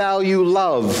us to value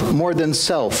love more than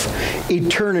self,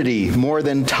 eternity more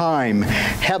than time,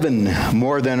 heaven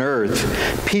more than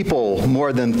earth, people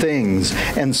more than things,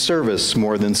 and service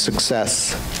more than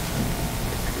success.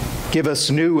 Give us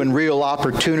new and real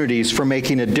opportunities for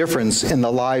making a difference in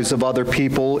the lives of other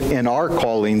people in our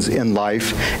callings in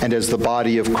life and as the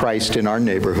body of Christ in our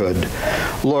neighborhood.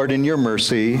 Lord, in your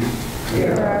mercy,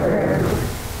 hear our prayer.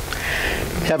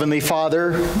 Heavenly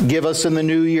Father, give us in the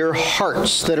new year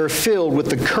hearts that are filled with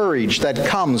the courage that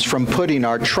comes from putting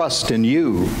our trust in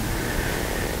you.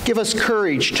 Give us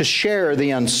courage to share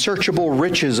the unsearchable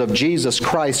riches of Jesus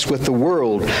Christ with the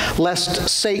world, lest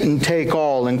Satan take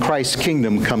all and Christ's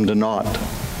kingdom come to naught.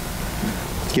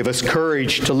 Give us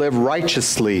courage to live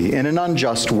righteously in an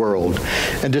unjust world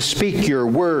and to speak your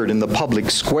word in the public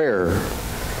square.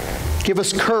 Give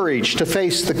us courage to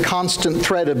face the constant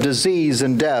threat of disease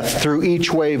and death through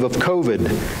each wave of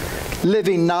COVID,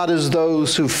 living not as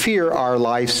those who fear our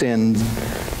life's end,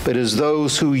 but as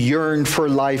those who yearn for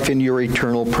life in your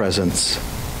eternal presence.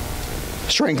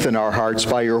 Strengthen our hearts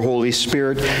by your Holy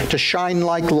Spirit to shine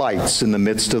like lights in the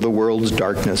midst of the world's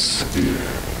darkness.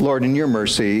 Lord, in your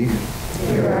mercy,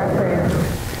 hear our prayer.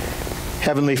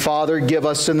 Heavenly Father, give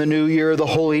us in the new year the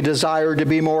holy desire to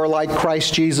be more like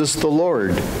Christ Jesus the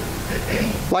Lord.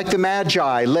 Like the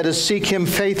Magi, let us seek him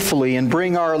faithfully and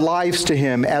bring our lives to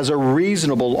him as a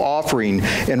reasonable offering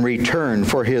in return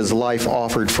for his life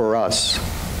offered for us.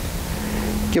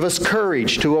 Give us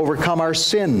courage to overcome our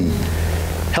sin.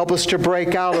 Help us to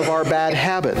break out of our bad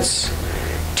habits.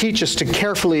 Teach us to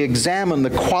carefully examine the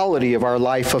quality of our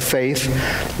life of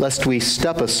faith, lest we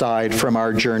step aside from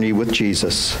our journey with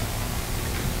Jesus.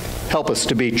 Help us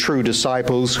to be true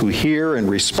disciples who hear and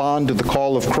respond to the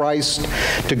call of Christ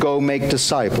to go make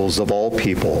disciples of all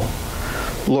people.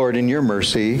 Lord, in your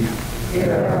mercy,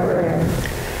 hear our prayer.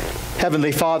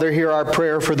 Heavenly Father, hear our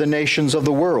prayer for the nations of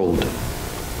the world,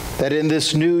 that in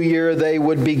this new year they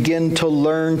would begin to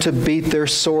learn to beat their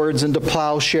swords into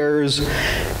plowshares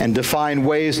and to find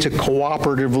ways to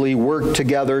cooperatively work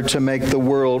together to make the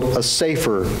world a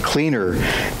safer, cleaner,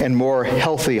 and more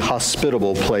healthy,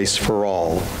 hospitable place for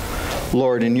all.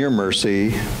 Lord, in your mercy,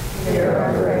 hear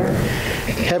our prayer.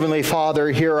 Heavenly Father,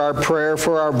 hear our prayer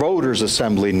for our voters'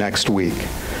 assembly next week.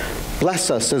 Bless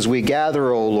us as we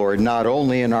gather, O Lord, not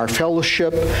only in our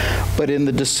fellowship, but in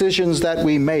the decisions that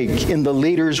we make, in the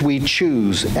leaders we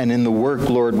choose, and in the work,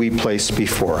 Lord, we place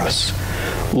before us.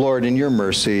 Lord, in your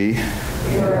mercy,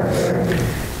 hear our prayer.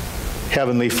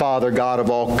 Heavenly Father, God of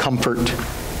all comfort,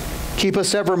 keep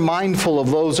us ever mindful of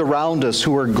those around us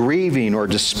who are grieving or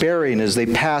despairing as they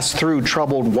pass through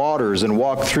troubled waters and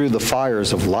walk through the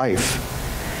fires of life.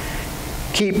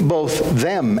 Keep both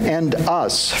them and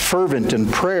us fervent in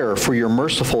prayer for your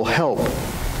merciful help.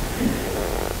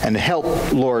 And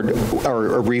help, Lord,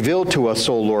 or reveal to us,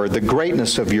 O Lord, the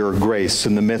greatness of your grace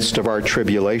in the midst of our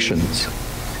tribulations.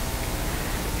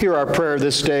 Hear our prayer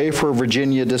this day for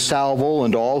Virginia DeSalvo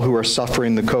and all who are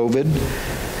suffering the COVID,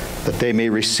 that they may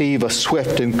receive a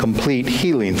swift and complete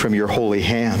healing from your holy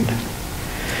hand.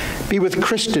 Be with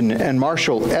Kristen and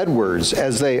Marshall Edwards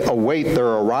as they await their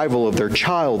arrival of their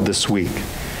child this week,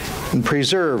 and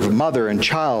preserve mother and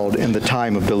child in the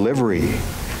time of delivery.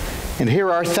 And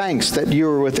hear our thanks that you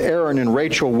were with Aaron and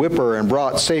Rachel Whipper and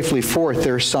brought safely forth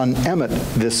their son Emmett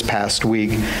this past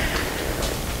week.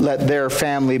 Let their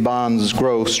family bonds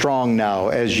grow strong now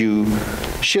as you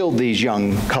shield these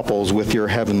young couples with your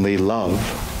heavenly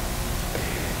love.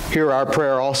 Hear our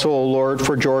prayer also, O Lord,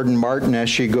 for Jordan Martin as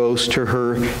she goes to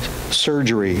her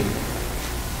surgery.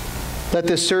 Let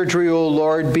this surgery, O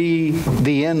Lord, be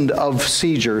the end of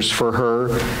seizures for her.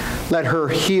 Let her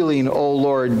healing, O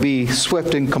Lord, be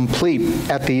swift and complete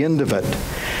at the end of it.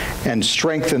 And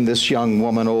strengthen this young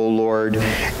woman, O Lord,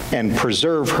 and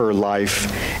preserve her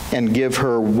life and give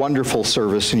her wonderful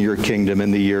service in your kingdom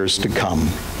in the years to come.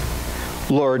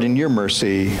 Lord, in your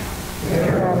mercy.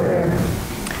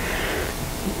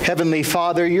 Heavenly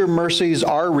Father, your mercies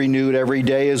are renewed every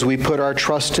day as we put our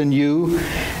trust in you.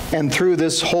 And through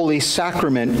this holy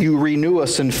sacrament, you renew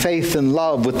us in faith and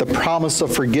love with the promise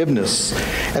of forgiveness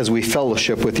as we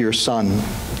fellowship with your Son.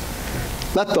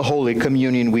 Let the Holy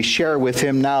Communion we share with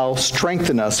him now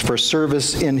strengthen us for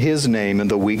service in his name in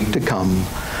the week to come.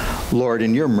 Lord,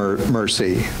 in your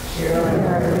mercy.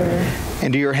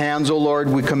 Into your hands, O Lord,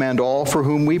 we commend all for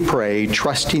whom we pray,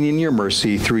 trusting in your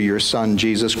mercy through your Son,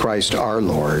 Jesus Christ our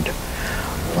Lord.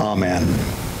 Amen.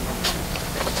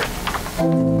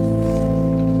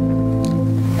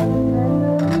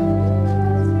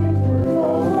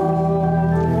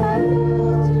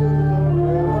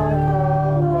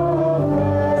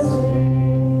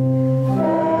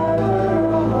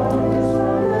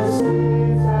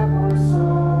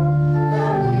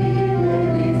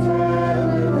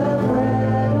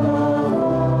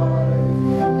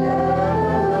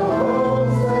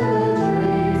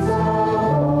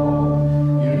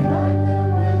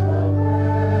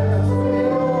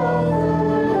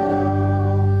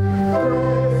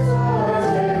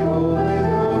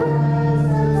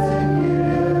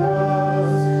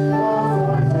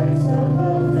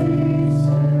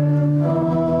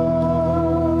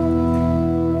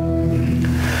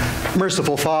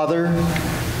 Merciful Father,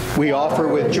 we offer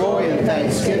with joy and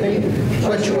thanksgiving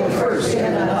what you have first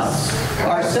given us,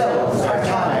 ourselves, our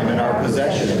time, and our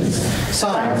possessions,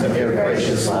 signs of your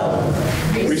gracious love.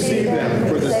 Receive them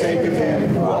for the sake of him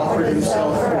who offered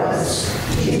himself for us,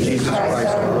 Jesus Christ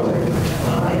our Lord.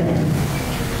 Amen.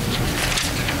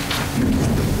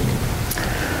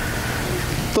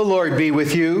 The Lord be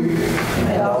with you.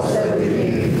 And also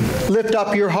with you. Lift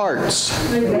up your hearts.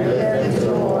 We lift them to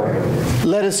the Lord.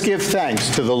 Let us give thanks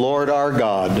to the Lord our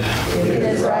God. It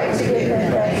is right to give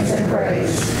him thanks and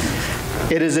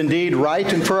praise. It is indeed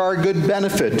right and for our good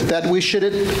benefit that we should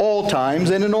at all times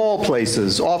and in all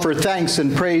places offer thanks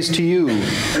and praise to you,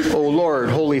 O Lord,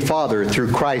 Holy Father,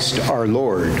 through Christ our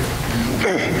Lord.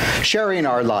 Sharing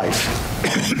our life.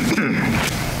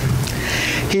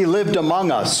 He lived among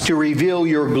us to reveal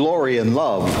your glory and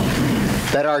love,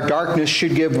 that our darkness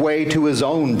should give way to his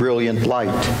own brilliant light.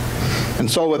 And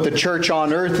so with the church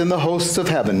on earth and the hosts of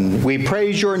heaven, we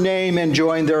praise your name and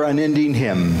join their unending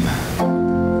hymn.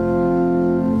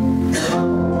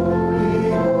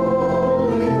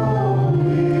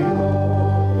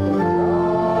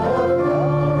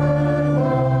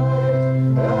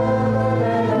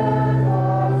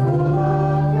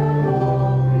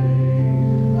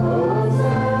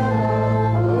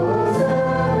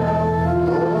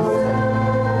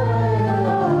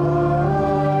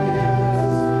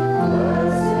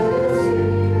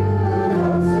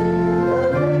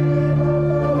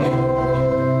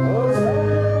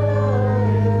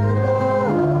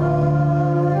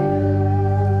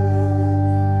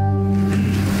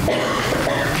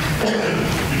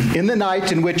 In the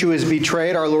night in which he was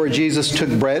betrayed, our Lord Jesus took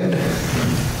bread,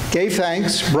 gave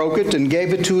thanks, broke it, and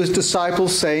gave it to his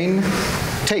disciples, saying,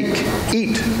 "Take,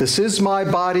 eat, this is my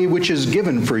body which is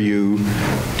given for you.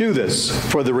 Do this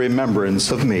for the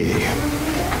remembrance of me."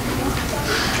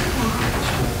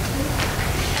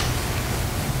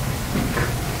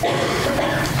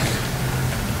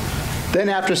 Then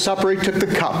after supper he took the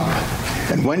cup,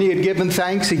 and when he had given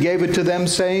thanks, he gave it to them,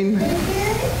 saying,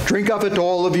 "Drink of it,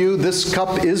 all of you. This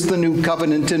cup is the new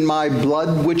covenant in my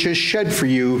blood, which is shed for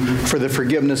you for the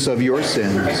forgiveness of your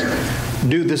sins.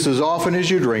 Do this as often as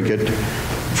you drink it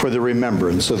for the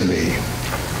remembrance of me."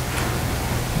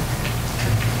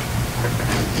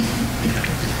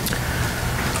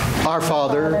 Our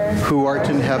Father, who art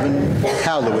in heaven,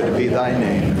 hallowed be thy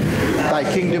name. Thy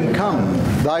kingdom come,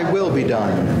 thy will be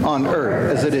done, on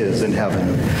earth as it is in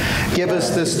heaven. Give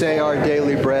us this day our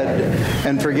daily bread,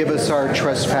 and forgive us our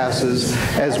trespasses,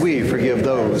 as we forgive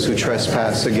those who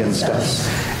trespass against us.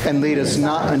 And lead us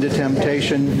not into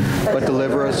temptation, but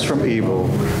deliver us from evil.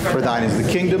 For thine is the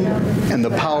kingdom, and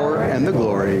the power, and the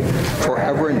glory,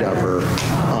 forever and ever.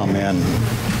 Amen.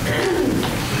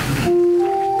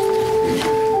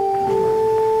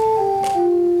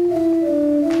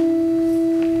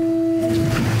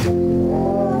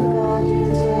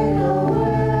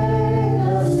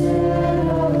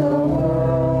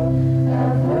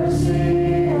 Have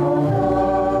mercy on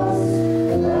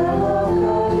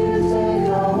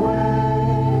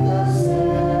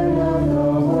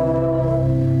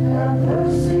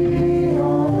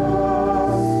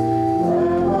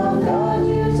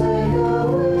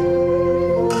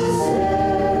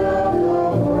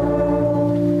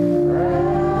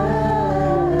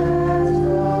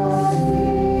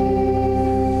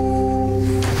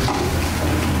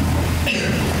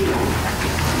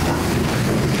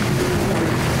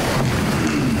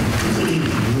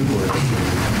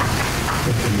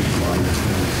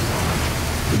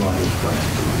the body of Christ.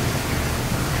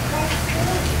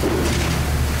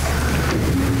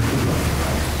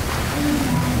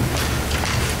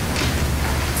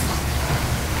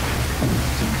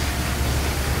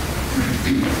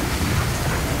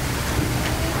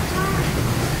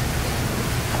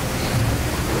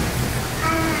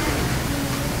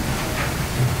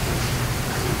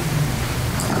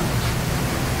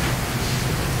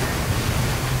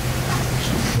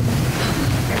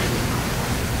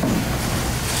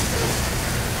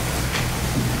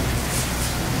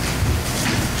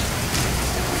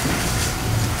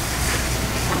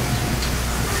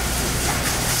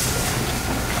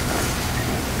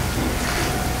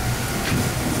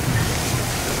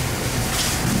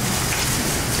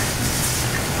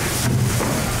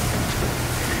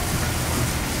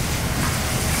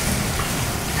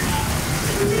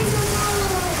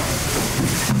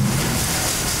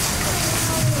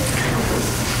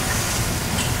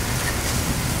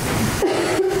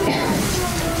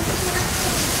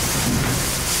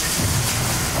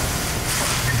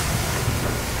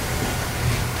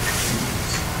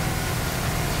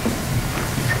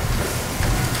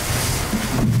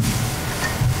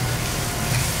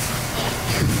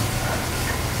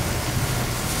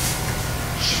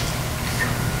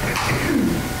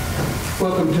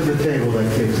 Welcome to the table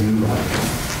that gives new life.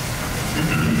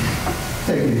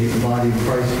 Take and eat the body of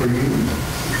Christ for you.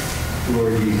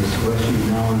 Lord Jesus, bless you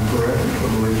now and forever.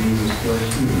 Lord Jesus, bless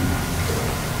you.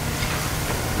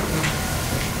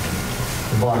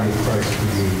 The body of Christ for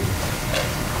you.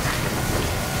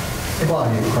 The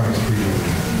body of Christ for you.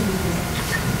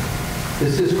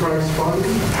 This is Christ's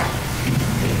body,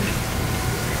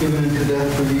 given into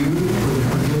death for you for the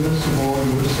forgiveness of all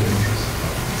your sins.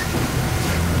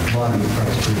 Body of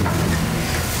Christ for you.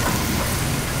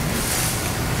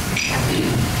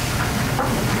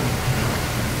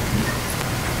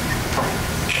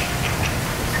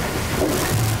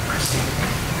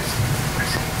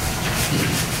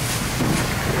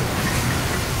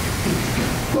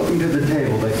 Welcome to the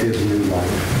table that gives new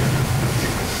life.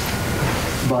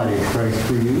 Body of Christ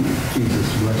for you. Jesus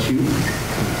bless you.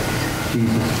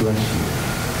 Jesus bless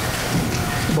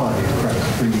you. Body of Christ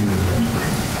for you.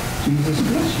 Jesus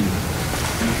bless you.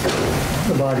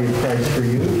 The body of Christ for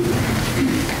you.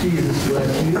 Jesus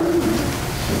bless you.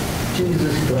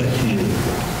 Jesus bless you.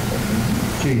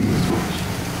 Jesus bless you.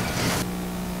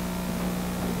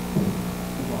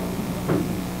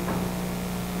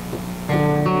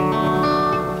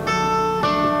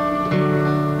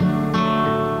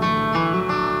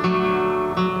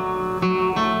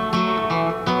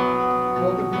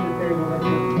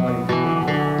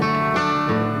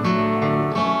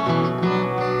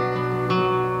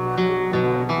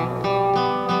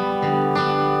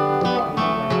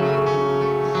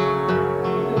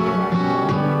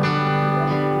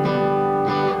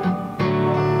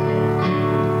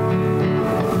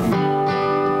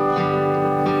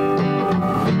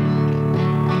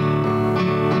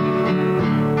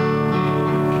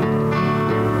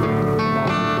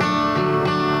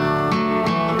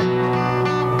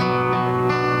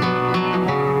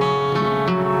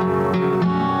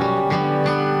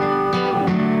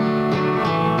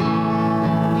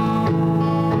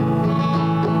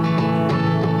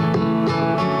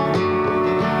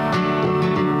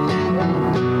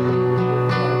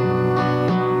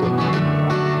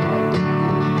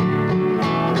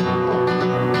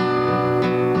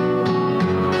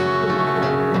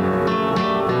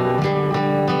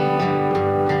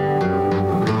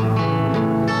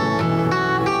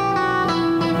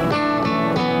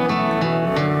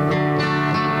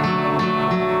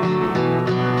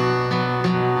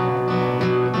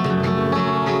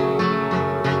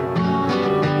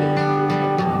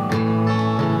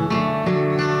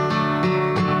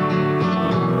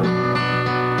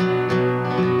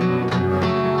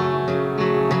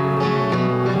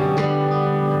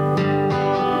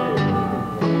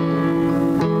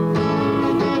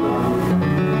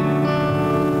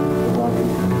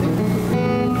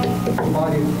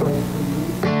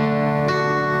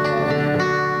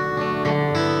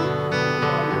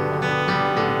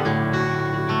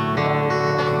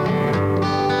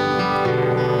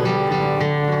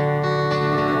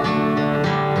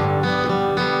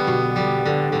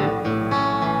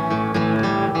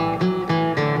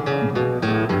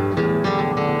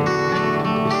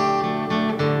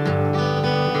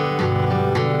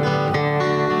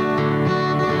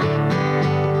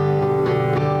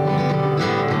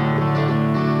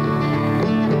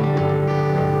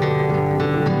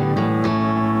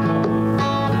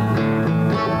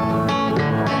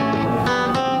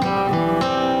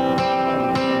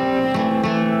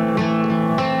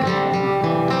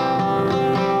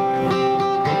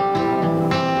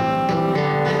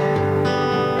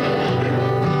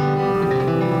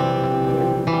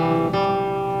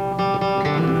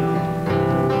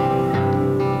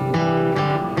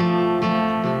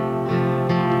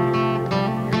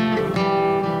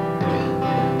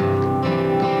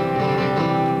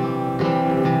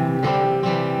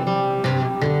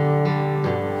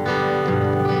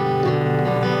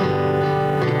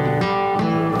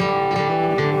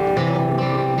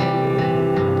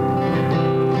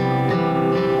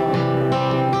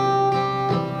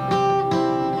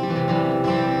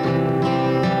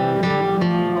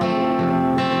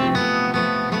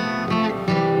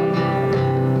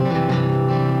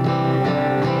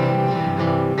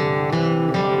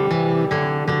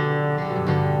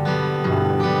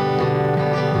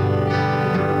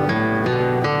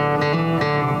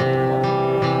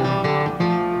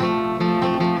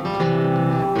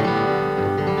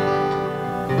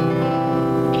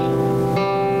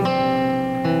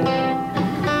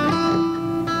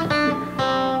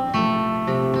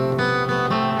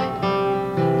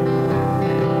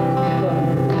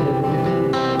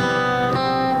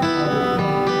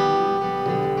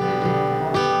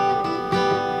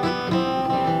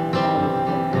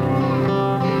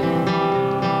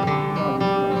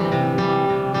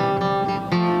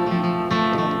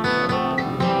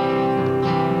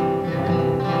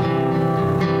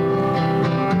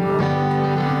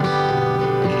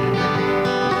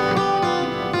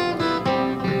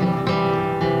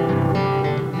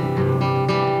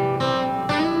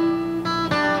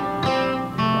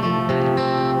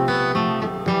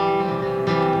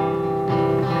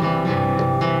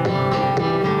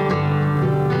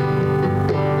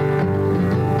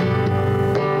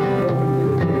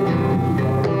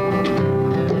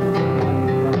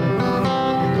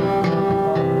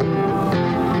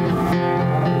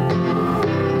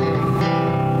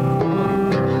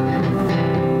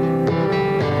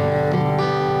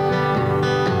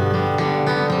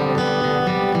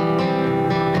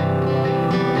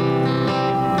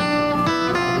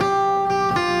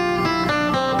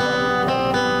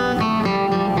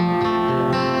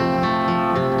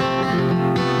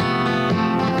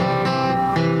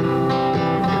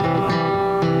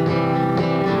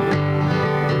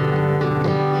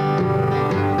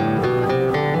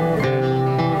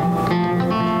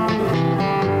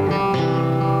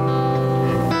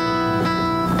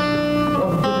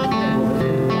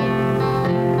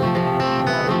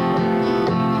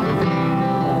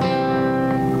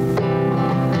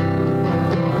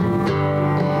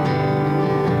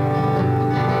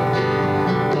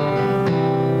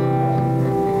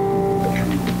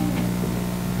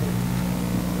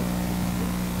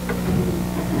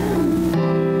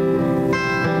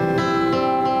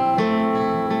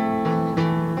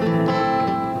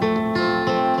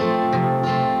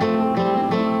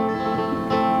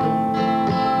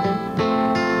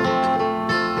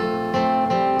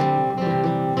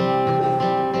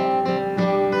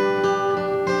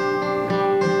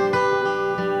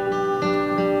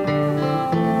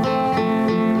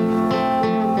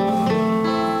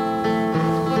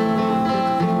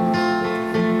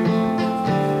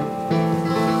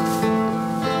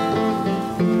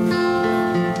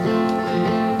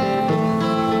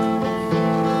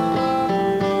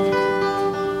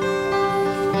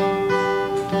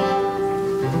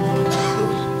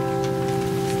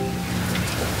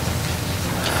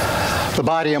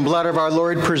 body and blood of our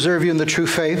Lord preserve you in the true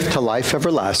faith to life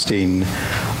everlasting.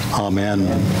 Amen.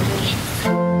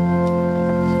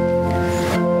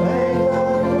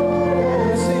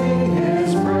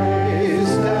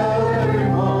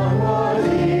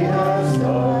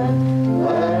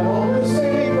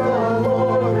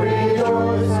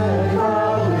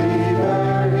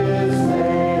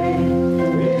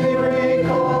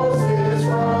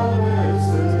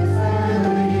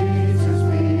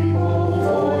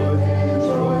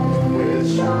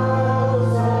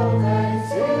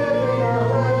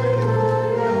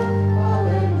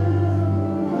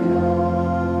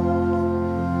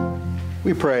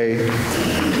 We pray.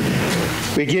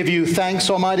 We give you thanks,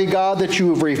 Almighty God, that you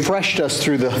have refreshed us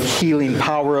through the healing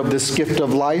power of this gift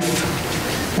of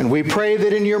life. And we pray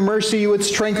that in your mercy you would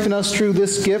strengthen us through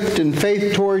this gift in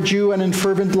faith toward you and in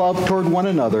fervent love toward one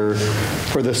another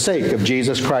for the sake of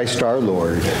Jesus Christ our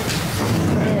Lord.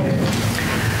 Amen.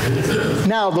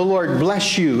 Now the Lord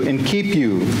bless you and keep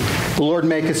you. The Lord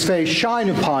make his face shine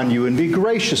upon you and be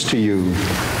gracious to you.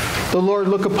 The Lord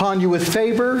look upon you with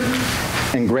favor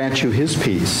and grant you his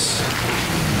peace.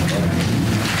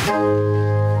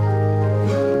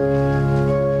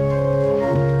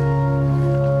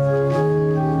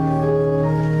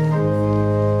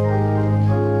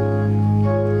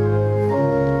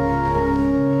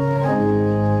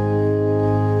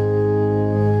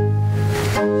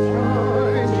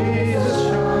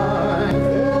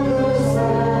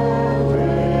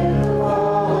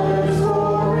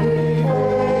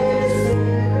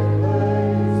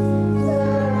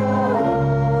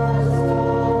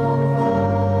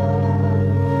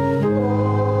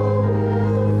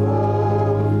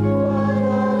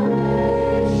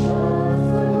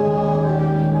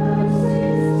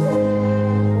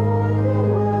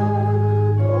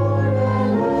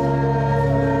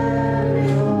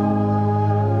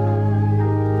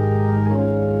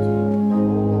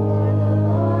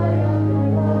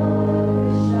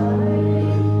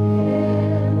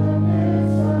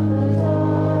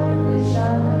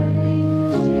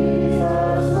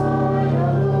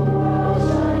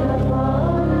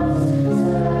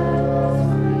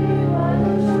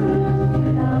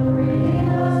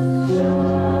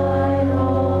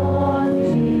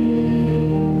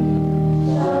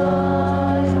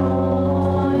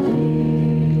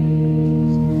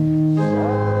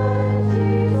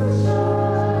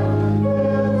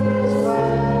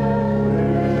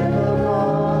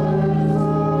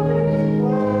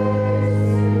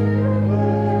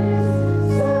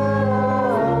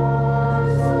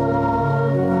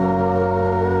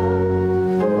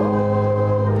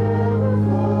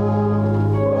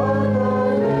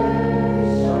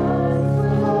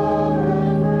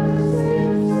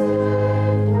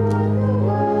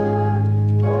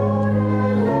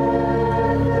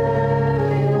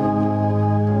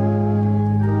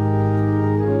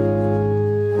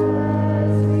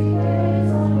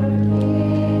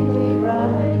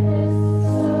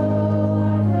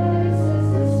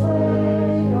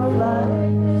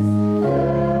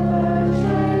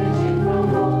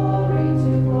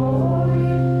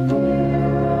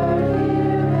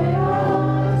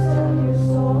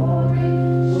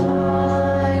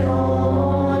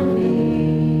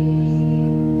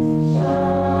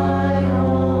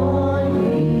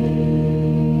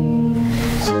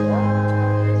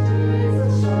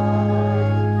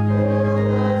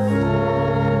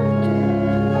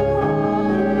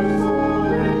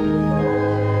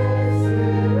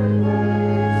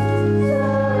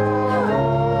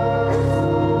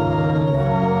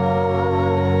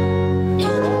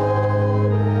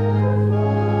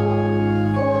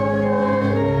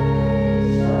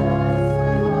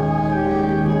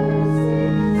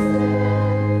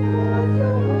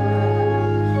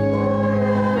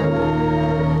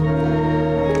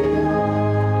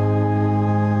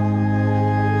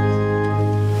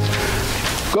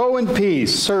 Go in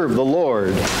peace, serve the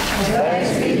Lord.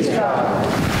 Thanks be to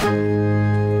God.